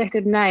ollaan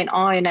tehty näin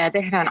aina ja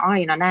tehdään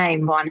aina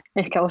näin, vaan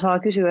ehkä osaa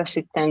kysyä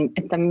sitten,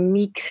 että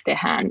miksi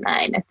tehdään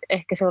näin. Et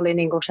ehkä se oli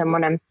niinku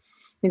semmoinen,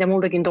 mitä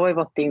multakin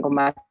toivottiin, kun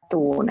mä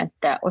tuun,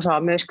 että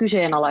osaa myös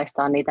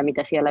kyseenalaistaa niitä,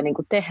 mitä siellä niin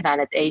kuin tehdään,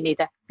 että ei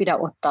niitä pidä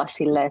ottaa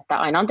sille, että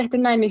aina on tehty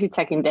näin, niin sit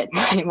säkin teet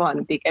näin,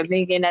 vaan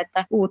pikemminkin,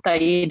 että uutta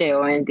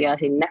ideointia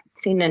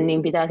sinne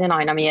niin pitää sen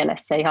aina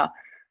mielessä.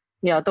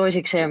 Ja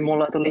toisikseen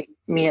mulla tuli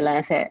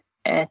mieleen se,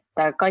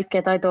 että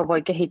kaikkea taitoa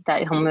voi kehittää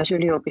ihan myös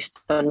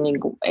yliopiston, niin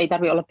kuin, ei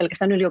tarvitse olla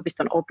pelkästään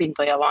yliopiston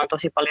opintoja, vaan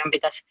tosi paljon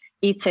pitäisi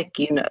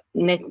itsekin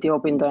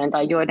nettiopintojen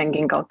tai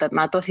joidenkin kautta, että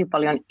mä tosi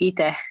paljon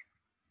itse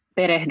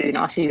perehdyin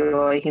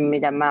asioihin,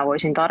 mitä mä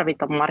voisin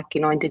tarvita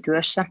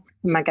markkinointityössä.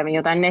 Mä kävin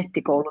jotain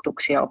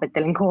nettikoulutuksia,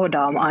 opettelin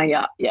koodaamaan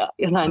ja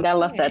jotain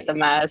tällaista, että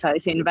mä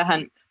saisin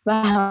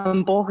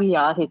vähän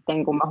pohjaa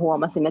sitten, kun mä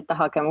huomasin, että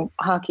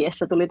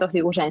hakiessa tuli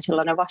tosi usein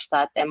sellainen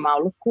vastaan, että en mä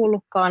ollut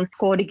kuullutkaan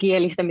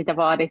koodikielistä, mitä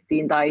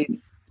vaadittiin, tai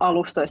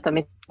alustoista,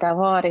 mitä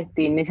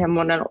vaadittiin, niin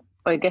semmoinen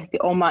oikeasti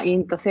oma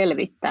into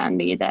selvittää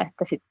niitä,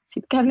 että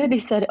sitten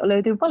netissä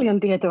löytyy paljon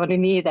tietoa,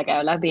 niin niitä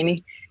käy läpi,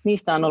 niin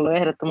niistä on ollut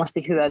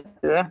ehdottomasti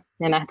hyötyä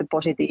ja nähty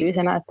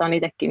positiivisena, että on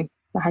itsekin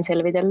vähän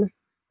selvitellyt.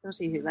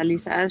 Tosi hyvä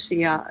lisäys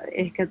ja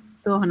ehkä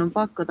tuohon on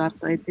pakko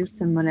tarttua, että just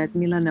semmoinen, että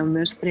millainen on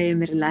myös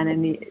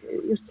frameryläinen, niin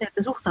just se,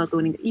 että suhtautuu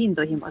niin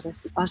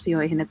intohimoisesti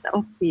asioihin, että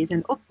oppii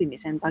sen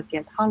oppimisen takia,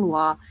 että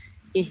haluaa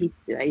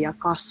kehittyä ja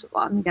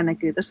kasvaa, mikä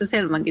näkyy tuossa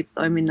Selmankin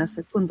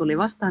toiminnassa, että kun tuli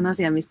vastaan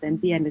asia, mistä en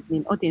tiennyt,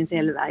 niin otin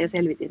selvää ja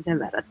selvitin sen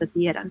verran, että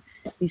tiedän,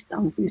 mistä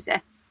on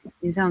kyse.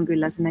 Niin se on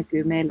kyllä, se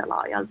näkyy meillä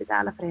laajalti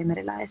täällä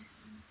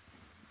frameryläisessä.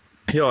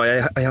 Joo,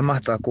 ja ihan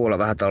mahtavaa kuulla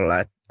vähän tuolla,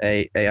 että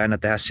ei aina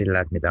tehdä sillä,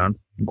 että mitä on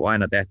niin kuin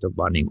aina tehty,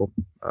 vaan niin kuin,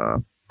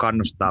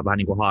 kannustaa vähän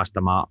niin kuin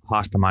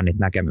haastamaan niitä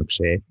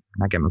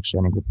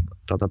näkemyksiä niin kuin,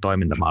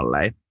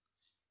 toimintamalleja,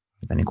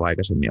 mitä niin kuin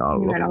aikaisemmin on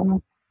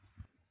ollut.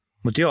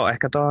 Mutta joo,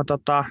 ehkä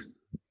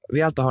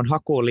vielä tuohon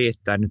hakuun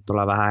liittyen, nyt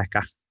tulee vähän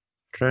ehkä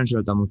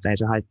rönsyltä, mutta ei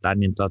se haittaa,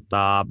 niin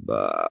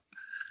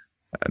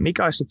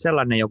mikä olisi sitten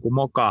sellainen joku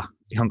moka,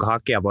 jonka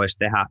hakija voisi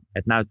tehdä,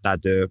 että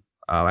näyttäytyy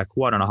vaikka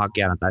huonona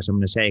hakijana tai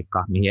sellainen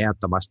seikka, mihin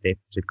ehdottomasti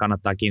sit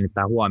kannattaa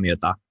kiinnittää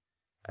huomiota,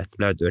 että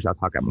löytyy sieltä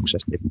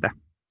hakemuksesta sitten?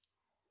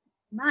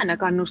 Mä aina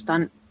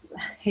kannustan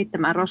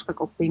heittämään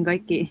roskakoriin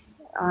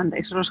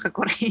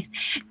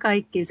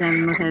kaikki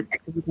semmoiset,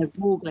 mitä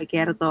Google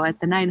kertoo,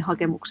 että näin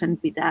hakemukset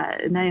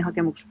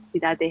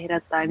pitää tehdä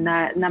tai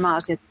nämä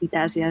asiat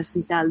pitää siellä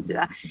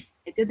sisältyä.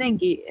 Et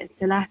jotenkin, että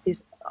se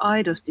lähtisi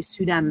aidosti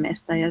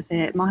sydämestä ja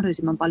se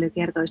mahdollisimman paljon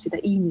kertoisi sitä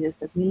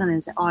ihmisestä, että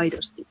millainen se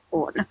aidosti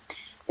on.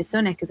 Et se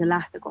on ehkä se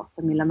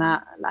lähtökohta, millä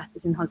mä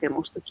lähtisin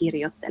hakemusta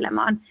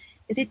kirjoittelemaan.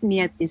 Ja sitten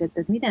miettisin,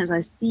 että miten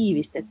saisi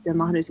tiivistettyä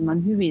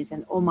mahdollisimman hyvin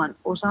sen oman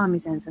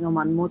osaamisen, sen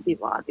oman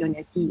motivaation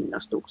ja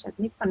kiinnostukset.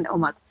 Mitkä on ne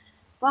omat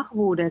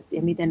vahvuudet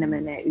ja miten ne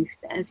menee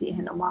yhteen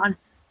siihen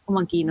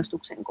oman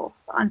kiinnostuksen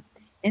kohtaan.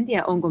 En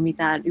tiedä, onko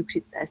mitään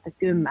yksittäistä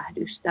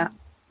kömmähdystä,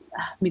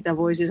 mitä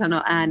voisi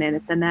sanoa ääneen,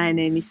 että näin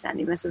ei missään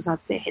nimessä saa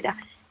tehdä.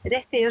 Et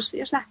ehkä jos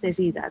lähtee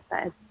siitä,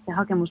 että se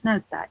hakemus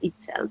näyttää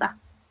itseltä,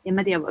 en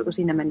mä tiedä, voiko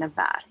siinä mennä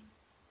väärin.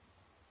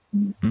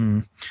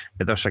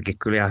 Ja tuossakin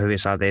kyllä ihan hyvin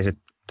saatiin sit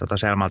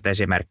Selmalta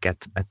esimerkki,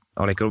 että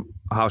oli kyllä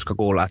hauska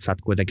kuulla, että sä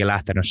oot kuitenkin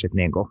lähtenyt sit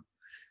niinku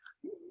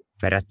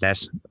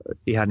periaatteessa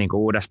ihan niinku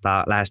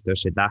uudestaan lähestyä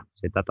sitä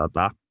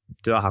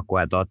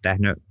työhakua, että oot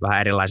tehnyt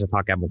vähän erilaiset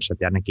hakemukset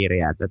ja ne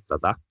kirjeet,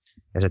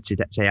 ja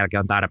sen jälkeen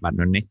on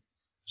tärpännyt, niin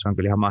se on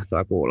kyllä ihan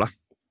mahtavaa kuulla.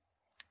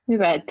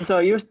 Hyvä, että se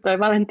on just toi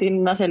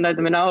Valentinan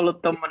asennoituminen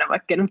ollut tommoinen,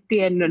 vaikka en ole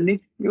tiennyt,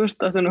 niin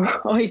just osunut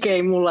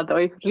oikein mulla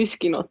toi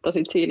riskinotto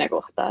sit siinä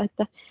kohtaa,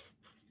 että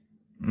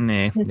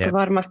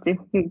varmasti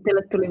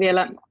teille tuli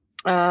vielä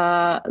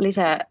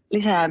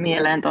lisää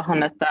mieleen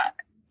tuohon, että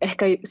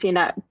ehkä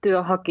siinä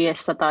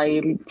työhakiessa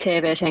tai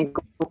CV:n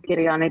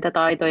kirjaa niitä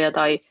taitoja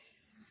tai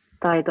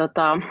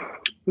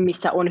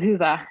missä on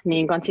hyvä,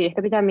 niin kansi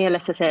ehkä pitää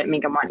mielessä se,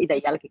 minkä mä oon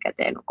itse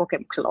jälkikäteen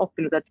kokemuksella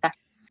oppinut, että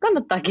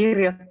kannattaa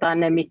kirjoittaa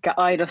ne, mitkä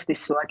aidosti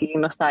sua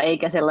kiinnostaa,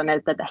 eikä sellainen,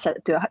 että tässä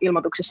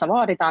työilmoituksessa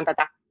vaaditaan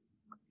tätä,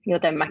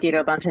 joten mä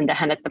kirjoitan sen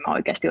tähän, että mä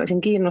oikeasti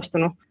olisin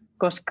kiinnostunut,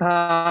 koska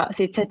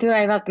sitten se työ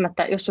ei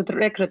välttämättä, jos sut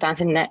rekrytään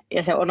sinne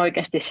ja se on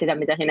oikeasti sitä,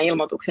 mitä siinä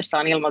ilmoituksessa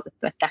on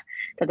ilmoitettu, että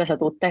tätä sä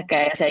tulet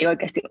tekemään ja se ei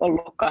oikeasti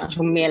ollutkaan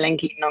sun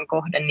mielenkiinnon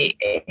kohde, niin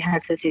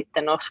eihän se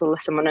sitten ole sulle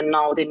semmoinen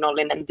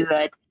nautinnollinen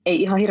työ. Et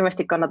ei ihan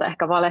hirveästi kannata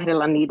ehkä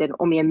valehdella niiden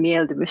omien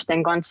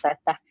mieltymysten kanssa,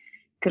 että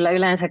kyllä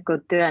yleensä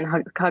kun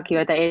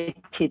työnhakijoita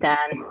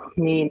etsitään,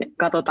 niin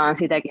katsotaan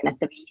sitäkin,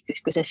 että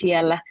viihtyisikö se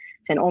siellä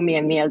sen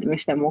omien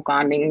mieltymysten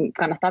mukaan, niin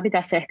kannattaa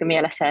pitää se ehkä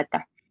mielessä,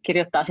 että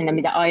kirjoittaa sinne,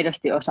 mitä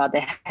aidosti osaa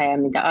tehdä ja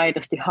mitä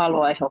aidosti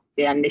haluaisi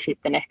oppia, niin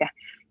sitten ehkä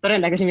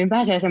todennäköisemmin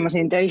pääsee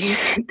semmoisiin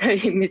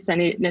töihin, missä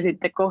ne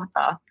sitten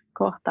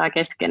kohtaa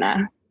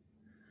keskenään.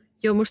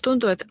 Joo, musta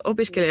tuntuu, että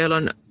opiskelijoilla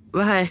on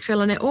vähän ehkä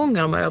sellainen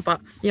ongelma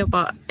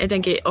jopa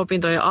etenkin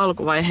opintojen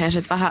alkuvaiheessa,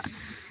 että vähän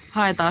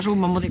haetaan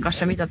summan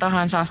mutikassa mitä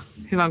tahansa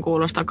hyvän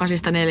kuulosta 8-4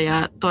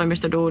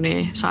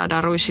 toimistoduunia,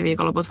 saadaan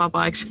ruissiviikonloput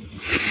vapaiksi.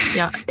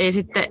 Ja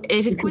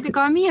ei sitten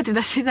kuitenkaan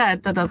mietitä sitä,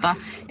 että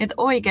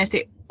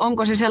oikeasti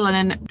onko se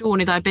sellainen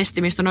duuni tai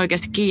pesti, mistä on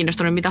oikeasti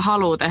kiinnostunut, mitä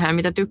haluaa tehdä ja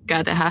mitä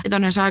tykkää tehdä. Että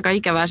onhan se aika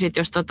ikävää sit,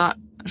 jos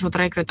sut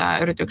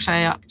rekrytään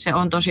yritykseen ja se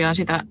on tosiaan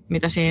sitä,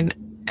 mitä siinä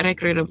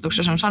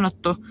rekryilmoituksessa on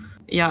sanottu.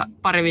 Ja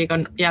pari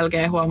viikon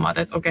jälkeen huomaat,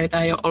 että okei,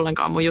 tämä ei ole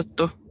ollenkaan mun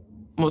juttu,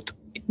 mutta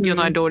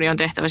jotain duunia on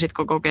tehtävä sitten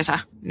koko kesä.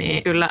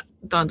 Niin kyllä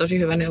tämä on tosi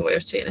hyvä neuvo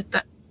just siinä,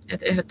 että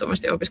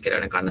ehdottomasti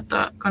opiskelijoiden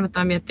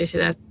kannattaa miettiä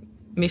sitä, että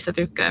mistä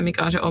tykkää ja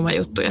mikä on se oma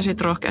juttu. Ja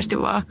sitten rohkeasti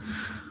vaan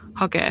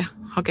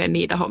hakea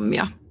niitä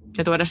hommia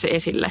ja tuoda se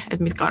esille,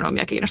 että mitkä on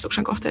omia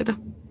kiinnostuksen kohteita.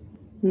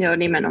 Joo,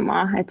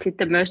 nimenomaan. Et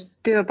sitten myös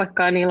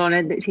työpaikka on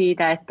iloinen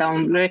siitä, että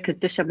on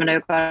rekrytty sellainen,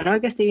 joka on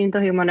oikeasti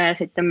intohimoinen, ja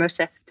sitten myös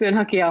se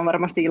työnhakija on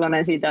varmasti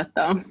iloinen siitä,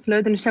 että on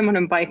löytynyt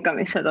sellainen paikka,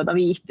 missä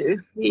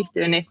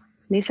viihtyy, niin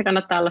niissä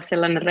kannattaa olla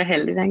sellainen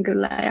rehellinen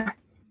kyllä. Ja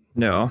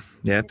joo,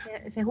 jep.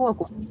 Se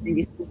huokuu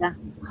sitä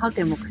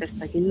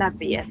hakemuksestakin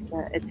läpi, että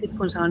sitten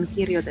kun se on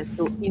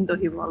kirjoitettu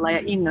intohimolla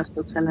ja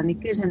innostuksella, niin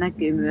kyllä se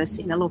näkyy myös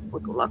siinä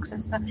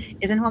lopputuloksessa.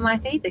 Ja sen huomaa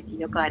ehkä itsekin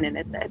jokainen,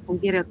 että kun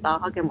kirjoittaa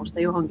hakemusta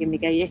johonkin,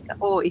 mikä ei ehkä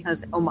ole ihan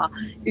se oma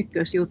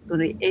ykkösjuttu,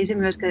 niin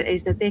ei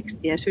sitä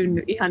tekstiä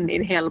synny ihan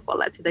niin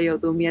helpolla, että sitä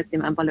joutuu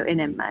miettimään paljon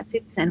enemmän.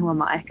 Sitten sen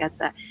huomaa ehkä,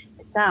 että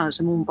tämä on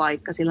se mun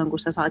paikka silloin, kun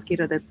sä saat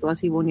kirjoitettua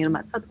sivun ilman,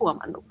 että sä oot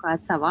huomannutkaan,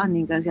 että sä vaan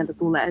niin kuin sieltä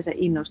tulee se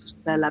innostus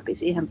läpi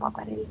siihen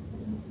paperille.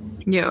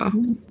 Joo.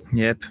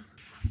 Jep.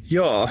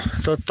 Joo,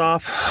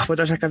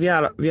 voitaisiin ehkä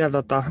vielä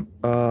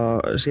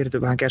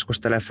siirtyä vähän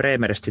keskustelemaan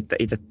Framerystä sitten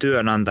itse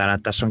työnantajana.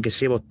 Tässä onkin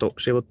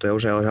sivuttu jo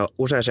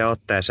useaseen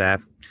otteeseen,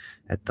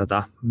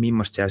 että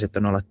millaista siellä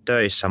sitten on olla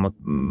töissä,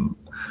 mutta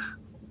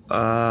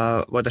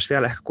voitaisiin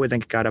vielä ehkä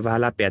kuitenkin käydä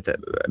vähän läpi, että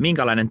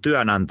minkälainen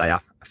työnantaja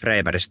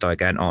Framerystä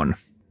oikein on?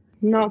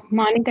 No,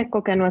 mä oon itse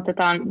kokenut, että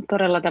tämä on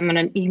todella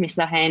tämmöinen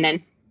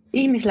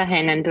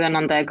ihmisläheinen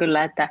työnantaja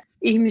kyllä, että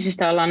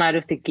ihmisistä ollaan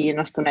aidosti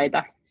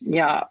kiinnostuneita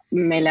ja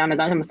meille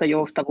annetaan semmoista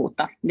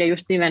joustavuutta. Ja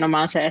just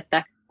nimenomaan se,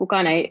 että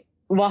kukaan ei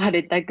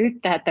vahdi tai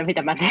kyttää, että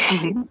mitä mä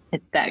teen.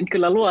 Että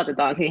kyllä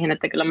luotetaan siihen,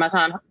 että kyllä mä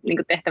saan niin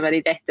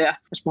tehtäväni tehtyä.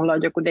 Jos mulla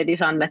on joku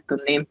dedis annettu,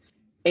 niin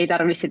ei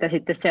tarvitse sitä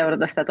sitten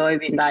seurata sitä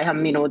toimintaa ihan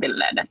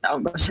minuutilleen, että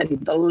onko se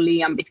nyt ollut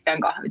liian pitkään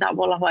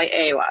kahvitauolla vai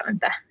ei, vaan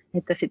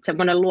että sitten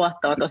semmoinen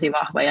luotto on tosi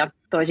vahva ja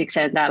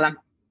toisikseen täällä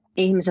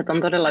ihmiset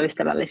on todella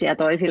ystävällisiä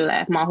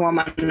toisilleen. Mä oon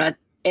huomannut,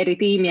 että eri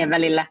tiimien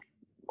välillä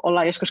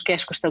ollaan joskus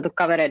keskusteltu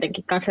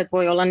kavereidenkin kanssa, että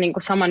voi olla niin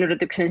kuin saman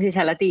yrityksen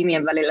sisällä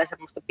tiimien välillä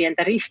semmoista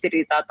pientä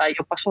ristiriitaa tai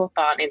jopa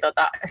sotaa, niin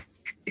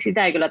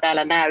sitä ei kyllä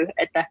täällä näy,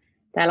 että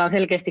täällä on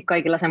selkeästi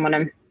kaikilla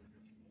semmoinen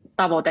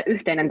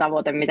yhteinen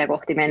tavoite, mitä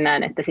kohti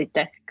mennään, että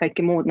sitten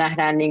kaikki muut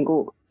nähdään niin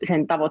kuin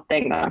sen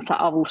tavoitteen kanssa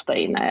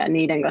avustajina ja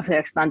niiden kanssa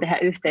jaksetaan tehdä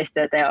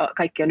yhteistyötä ja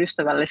kaikki on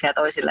ystävällisiä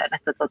toisilleen,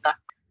 että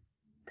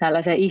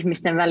täällä se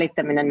ihmisten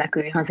välittäminen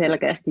näkyy ihan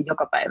selkeästi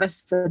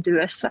jokapäiväisessä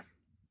työssä.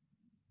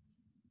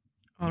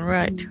 All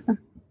right.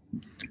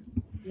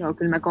 Joo,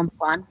 kyllä mä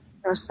komppaan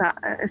tuossa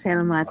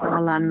Selma, että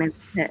tavallaan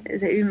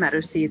se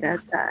ymmärrys siitä,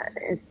 että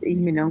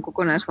ihminen on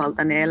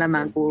kokonaisvaltainen ja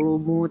elämään kuuluu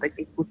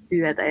muutakin kuin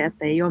työtä ja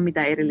että ei ole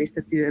mitään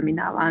erillistä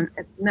työminää, vaan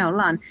että me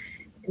ollaan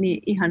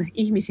niin ihan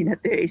ihmisinä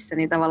töissä,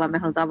 niin tavallaan me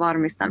halutaan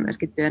varmistaa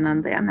myöskin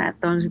työnantajana,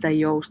 että on sitä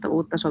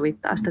joustavuutta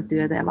sovittaa sitä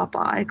työtä ja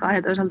vapaa-aikaa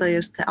ja toisaalta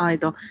just se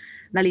aito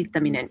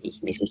välittäminen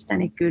ihmisistä,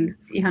 niin kyllä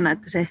ihana,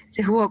 että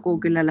se huokuu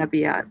kyllä läpi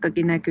ja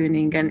toki näkyy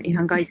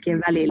ihan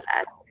kaikkien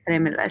välillä,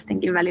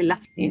 frameryläistenkin välillä,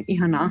 niin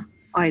ihanaa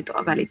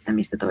aitoa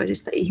välittämistä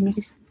toisista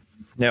ihmisistä.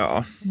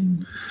 Joo.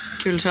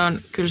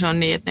 Kyllä se on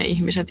niin, että ne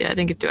ihmiset ja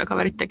etenkin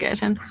työkaverit tekee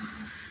sen.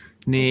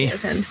 Niin,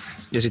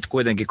 ja sitten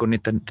kuitenkin kun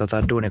niiden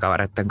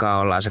duunikavereiden kanssa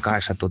ollaan se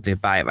 8 tuntia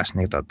päivässä,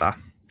 niin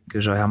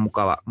kyllä se on ihan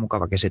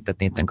mukavakin sitten,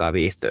 että niiden kanssa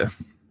viihtyy.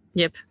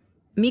 Jep.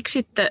 Miksi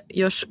sitten,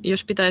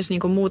 jos pitäisi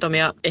niinku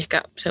muutamia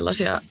ehkä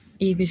sellaisia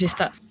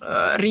ihmisistä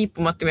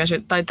riippumattomia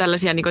syitä tai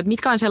tällaisia, niinku, että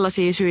mitkä on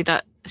sellaisia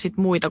syitä sit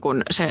muita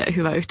kuin se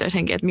hyvä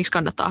yhteishenki, että miksi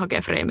kannattaa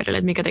hakea Framerylle,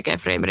 että mikä tekee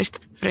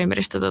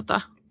Framerystä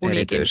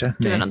uniikin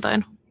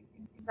työnantajan?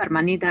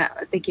 Varmaan niitä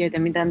tekijöitä,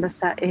 mitä on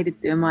tässä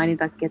ehditty jo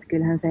mainitakin, että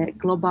kyllähän se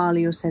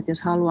globaalius, että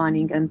jos haluaa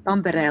niin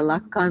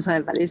Tampereella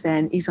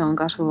kansainväliseen isoon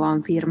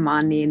kasvavaan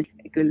firmaan, niin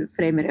kyllä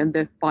Framery on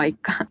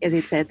paikka. Ja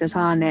sitten se, että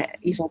saa ne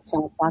isot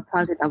saappaat,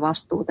 saa sitä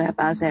vastuuta ja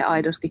pääsee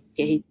aidosti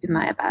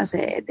kehittymään ja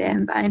pääsee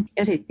eteenpäin.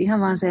 Ja sitten ihan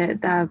vaan se,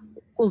 tämä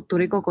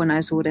kulttuuri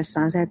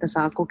kokonaisuudessaan se, että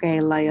saa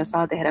kokeilla ja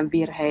saa tehdä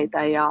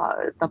virheitä ja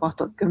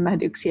tapahtua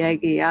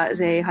kömmähdyksiäkin ja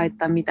se ei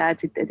haittaa mitään,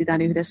 että sitten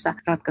etsitään yhdessä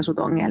ratkaisut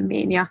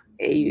ongelmiin ja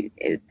ei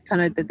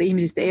sanoit, että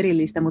ihmisistä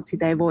erillistä, mutta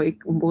sitä ei voi,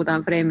 kun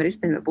puhutaan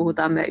Framerystä, niin me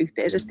puhutaan me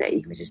yhteisöstä ja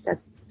ihmisistä,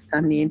 että se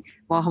on niin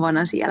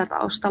vahvana siellä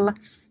taustalla.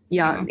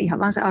 Ja ihan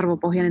vaan se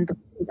arvopohjainen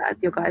toiminta,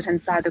 että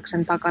jokaisen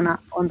päätöksen takana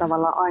on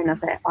tavallaan aina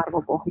se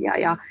arvopohja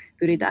ja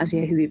pyritään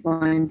siihen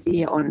hyvinvointiin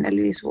ja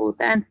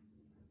onnellisuuteen.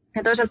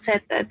 Ja toisaalta se,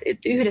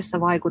 että yhdessä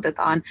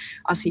vaikutetaan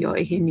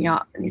asioihin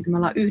ja niin me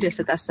ollaan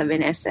yhdessä tässä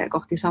veneessä ja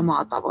kohti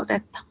samaa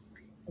tavoitetta.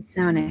 Että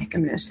se on ehkä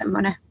myös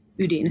semmoinen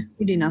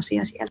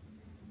ydinasia siellä.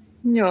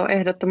 Joo,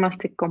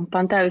 ehdottomasti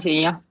komppaan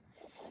täysin ja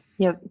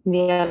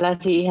vielä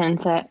siihen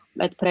se,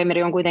 että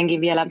Framery on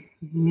kuitenkin vielä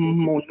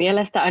mun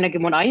mielestä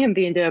ainakin mun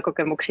aiempiin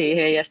työkokemuksiin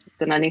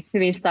heijastettuna niin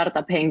hyvin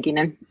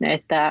startup-henkinen,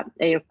 että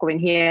ei ole kovin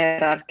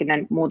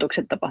hierarkkinen,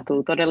 muutokset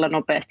tapahtuu todella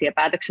nopeasti ja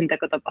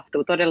päätöksenteko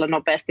tapahtuu todella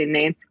nopeasti,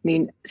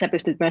 niin sä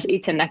pystyt myös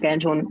itse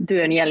näkemään sun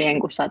työn jäljen,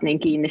 kun sä oot niin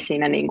kiinni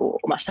siinä niin kuin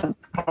omassa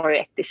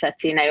projektissa,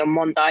 että siinä ei ole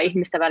montaa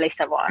ihmistä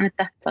välissä, vaan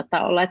että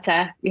saattaa olla, että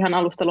sä ihan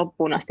alusta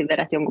loppuun asti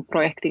vedät jonkun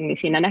projektin, niin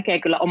siinä näkee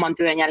kyllä oman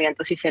työn jäljen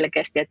tosi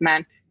selkeästi, että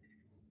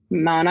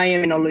mä oon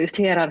aiemmin ollut just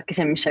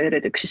hierarkkisemmissa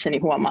yrityksissä,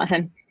 niin huomaa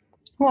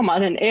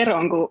sen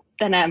eron, kun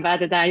tänään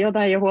päätetään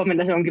jotain ja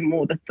huomenna se onkin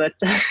muutettu,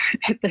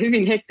 että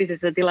hyvin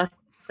hektisessä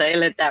tilassa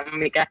eletään,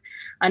 mikä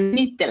aina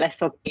itselle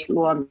sopii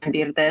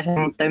luonteenpiirteeseen,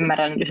 mutta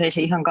ymmärrän, jos ei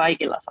se ihan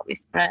kaikilla sovi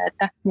sitä,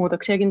 että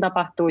muutoksiakin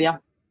tapahtuu ja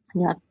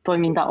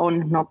toiminta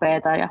on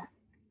nopeata ja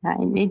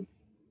näin, niin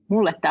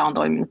mulle tämä on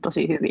toiminut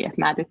tosi hyvin,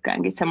 että mä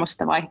tykkäänkin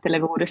semmoisesta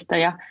vaihtelevuudesta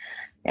ja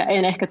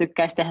en ehkä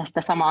tykkäisi tehdä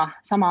sitä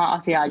samaa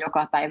asiaa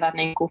joka päivä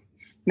niin kuin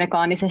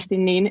mekaanisesti,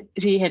 niin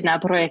siihen nämä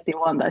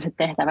projektiluontaiset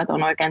tehtävät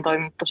on oikein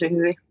toiminut tosi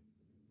hyvin.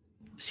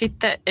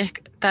 Sitten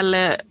ehkä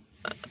tälle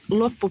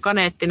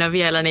loppukaneettina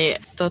vielä,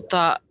 niin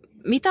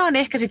mitä on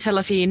ehkä sitten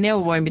sellaisia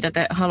neuvoja, mitä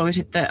te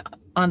haluaisitte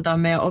antaa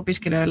meidän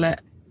opiskelijoille,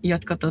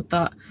 jotka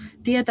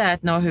tietää,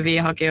 että ne on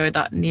hyviä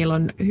hakijoita, niillä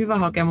on hyvä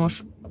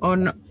hakemus,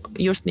 on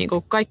just niin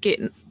kuin kaikki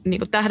niin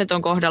kuin tähdet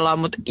on kohdallaan,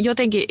 mutta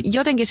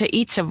jotenkin se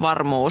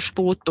itsevarmuus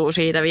puuttuu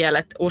siitä vielä,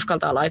 että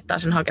uskaltaa laittaa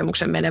sen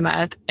hakemuksen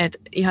menemään, että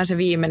ihan se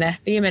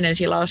viimeinen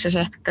silaus ja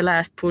se the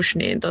last push,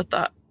 niin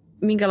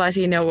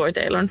minkälaisia neuvoja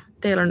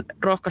teillä on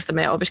rohkaista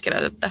meidän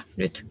opiskelijoita, että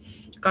nyt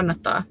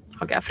kannattaa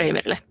hakea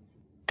Framerylle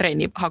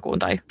treenihakuun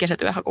tai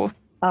kesätyöhakuun?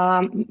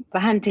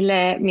 Vähän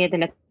silleen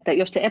mietin, että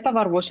jos se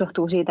epävarmuus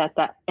johtuu siitä,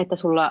 että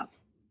sulla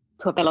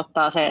sua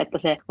pelottaa se, että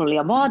se on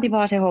liian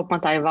vaativaa se homma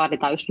tai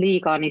vaaditaan just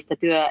liikaa niistä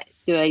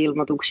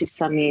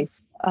työilmoituksissa, niin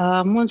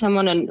mun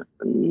semmoinen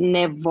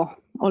neuvo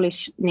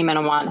olisi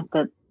nimenomaan,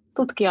 että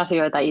tutki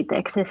asioita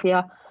itseksesi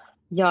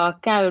ja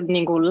käy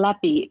niin kuin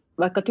läpi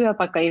vaikka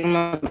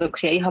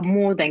työpaikkailmoituksia ihan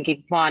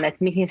muutenkin vaan, että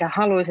mihin sä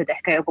haluaisit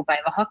ehkä joku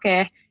päivä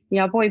hakea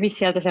ja poimi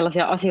sieltä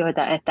sellaisia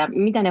asioita, että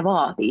mitä ne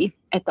vaatii,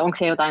 että onko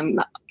se jotain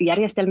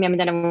järjestelmiä,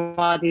 mitä ne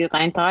vaatii,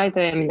 jotain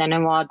taitoja, mitä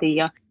ne vaatii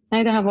ja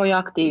näitähän voi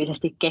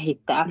aktiivisesti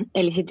kehittää.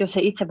 Eli sitten jos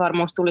se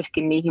itsevarmuus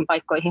tulisikin niihin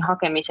paikkoihin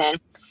hakemiseen,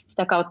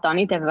 sitä kautta,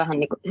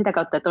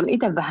 että on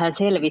itse vähän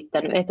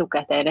selvittänyt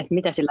etukäteen, että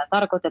mitä sillä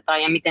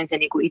tarkoitetaan ja miten se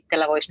niin kuin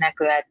itsellä voisi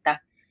näkyä. Että,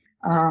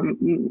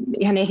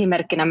 ihan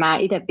esimerkkinä mä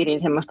itse pidin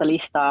semmoista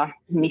listaa,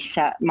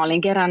 missä mä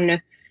olin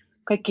kerännyt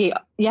kaikki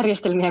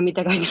järjestelmiä,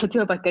 mitä kaikissa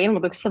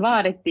työpaikkailmoituksissa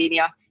vaadittiin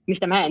ja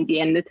mistä mä en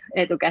tiennyt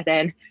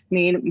etukäteen,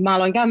 niin mä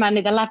aloin käymään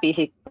niitä läpi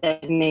sitten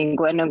niin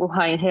kuin ennen kuin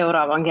hain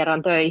seuraavan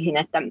kerran töihin,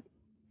 että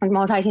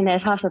mä osaisin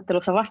edes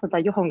haastattelussa vastata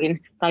johonkin,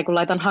 tai kun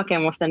laitan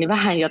hakemusta, niin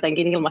vähän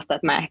jotenkin ilmaista,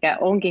 että mä ehkä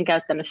onkin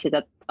käyttänyt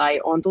sitä, tai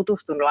on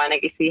tutustunut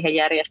ainakin siihen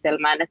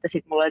järjestelmään, että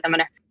sitten mulla oli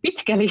tämmöinen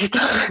pitkä lista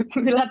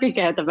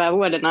läpikäytävää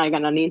vuoden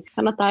aikana, niin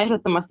kannattaa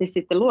ehdottomasti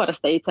sitten luoda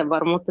sitä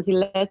itsevarmuutta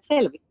silleen, että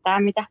selvittää,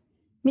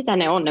 mitä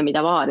ne on,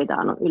 mitä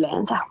vaaditaan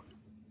yleensä.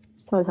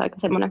 Se olisi aika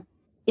semmoinen,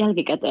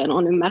 jälkikäteen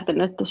on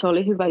ymmärtänyt, että se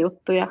oli hyvä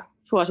juttu, ja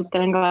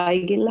suosittelen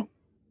kaikille.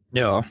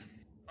 Joo.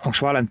 Onko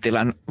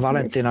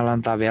Valentinalla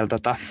antaa vielä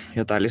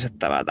jotain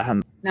lisättävää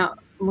tähän? No,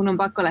 mun on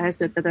pakko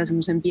lähestyä tätä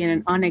semmoisen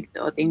pienen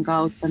anekdootin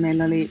kautta.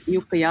 Meillä oli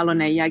Jukka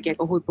Jalonen,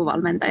 jääkiekon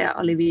huippuvalmentaja,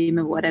 oli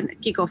viime vuoden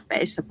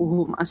kickoffeissa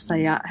puhumassa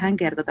ja hän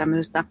kertoi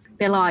tämmöisestä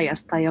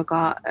pelaajasta,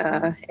 joka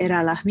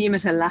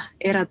viimeisellä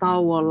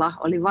erätauolla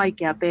oli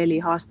vaikea peli,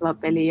 haastava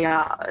peli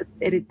ja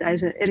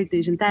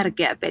erityisen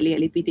tärkeä peli,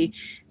 eli piti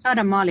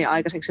saada maalia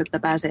aikaiseksi, jotta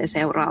pääsee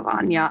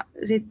seuraavaan. Ja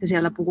sitten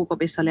siellä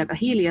pukukopissa oli aika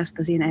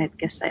hiljasta siinä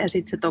hetkessä ja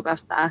sitten se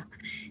tokastaa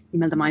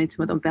nimeltä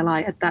mainitsematon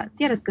pelaaja, että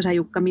tiedätkö sä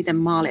Jukka, miten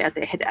maaleja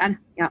tehdään?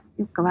 Ja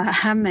Jukka vähän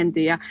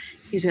hämmentyi ja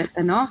kysyi,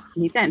 että no,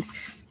 miten?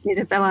 Niin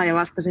se pelaaja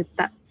vastasi,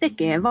 että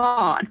tekee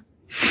vaan.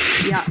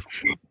 Ja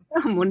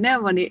mun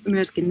neuvoni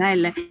myöskin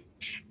näille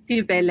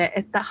tyypeille,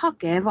 että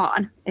hakee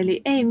vaan.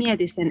 Eli ei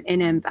mieti sen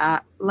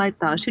enempää,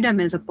 laittaa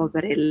sydämensä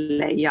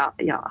paperille ja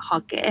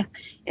hakee.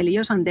 Eli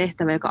jos on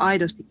tehtävä, joka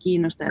aidosti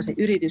kiinnostaa ja se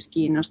yritys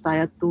kiinnostaa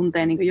ja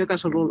tuntee niin kuin joka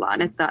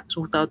solullaan, että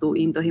suhtautuu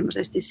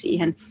intohimoisesti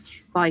siihen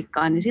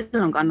paikkaan, niin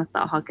silloin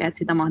kannattaa hakea, että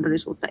sitä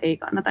mahdollisuutta ei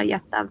kannata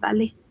jättää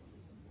väliin.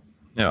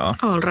 Joo.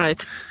 All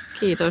right.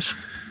 Kiitos.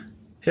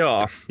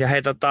 Joo, ja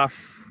hei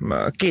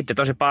kiitti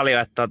tosi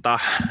paljon, että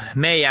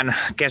meidän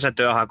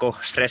kesätyöhaku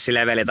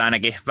stressilevelit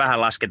ainakin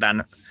vähän laski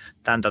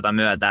tämän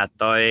myötä.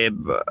 Että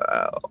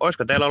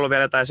olisiko teillä ollut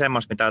vielä jotain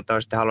semmoista, mitä te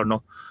olisitte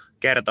halunnut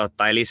kertoa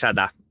tai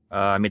lisätä,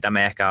 mitä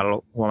me ehkä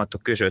on huomattu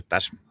kysyä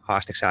tässä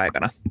haastiksen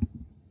aikana?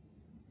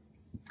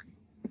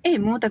 Ei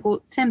muuta kuin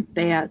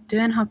tsemppejä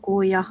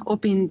työnhakuun ja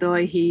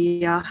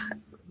opintoihin ja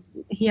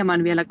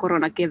hieman vielä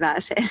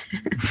koronakevääseen.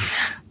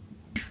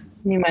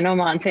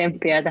 Nimenomaan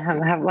tsemppiä tähän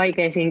vähän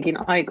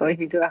vaikeisiinkin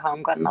aikoihin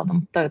työhaun kannalta,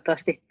 mutta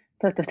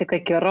toivottavasti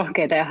kaikki on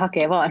rohkeita ja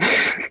hakee vaan.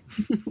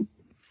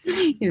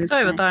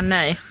 Toivotaan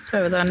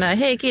näin.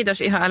 Hei,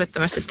 kiitos ihan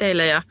älyttömästi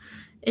teille ja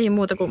ei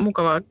muuta kuin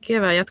mukavaa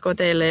kevään jatkoa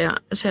teille ja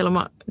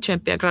Selma,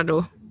 tsemppiä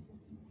graduun.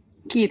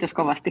 Kiitos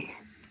kovasti.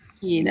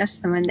 Kiitos,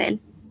 samoin teille.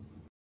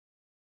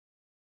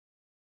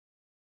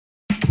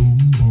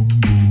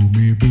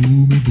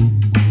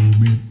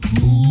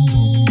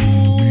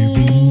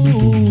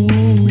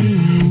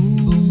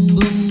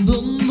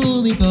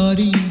 Boomy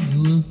party,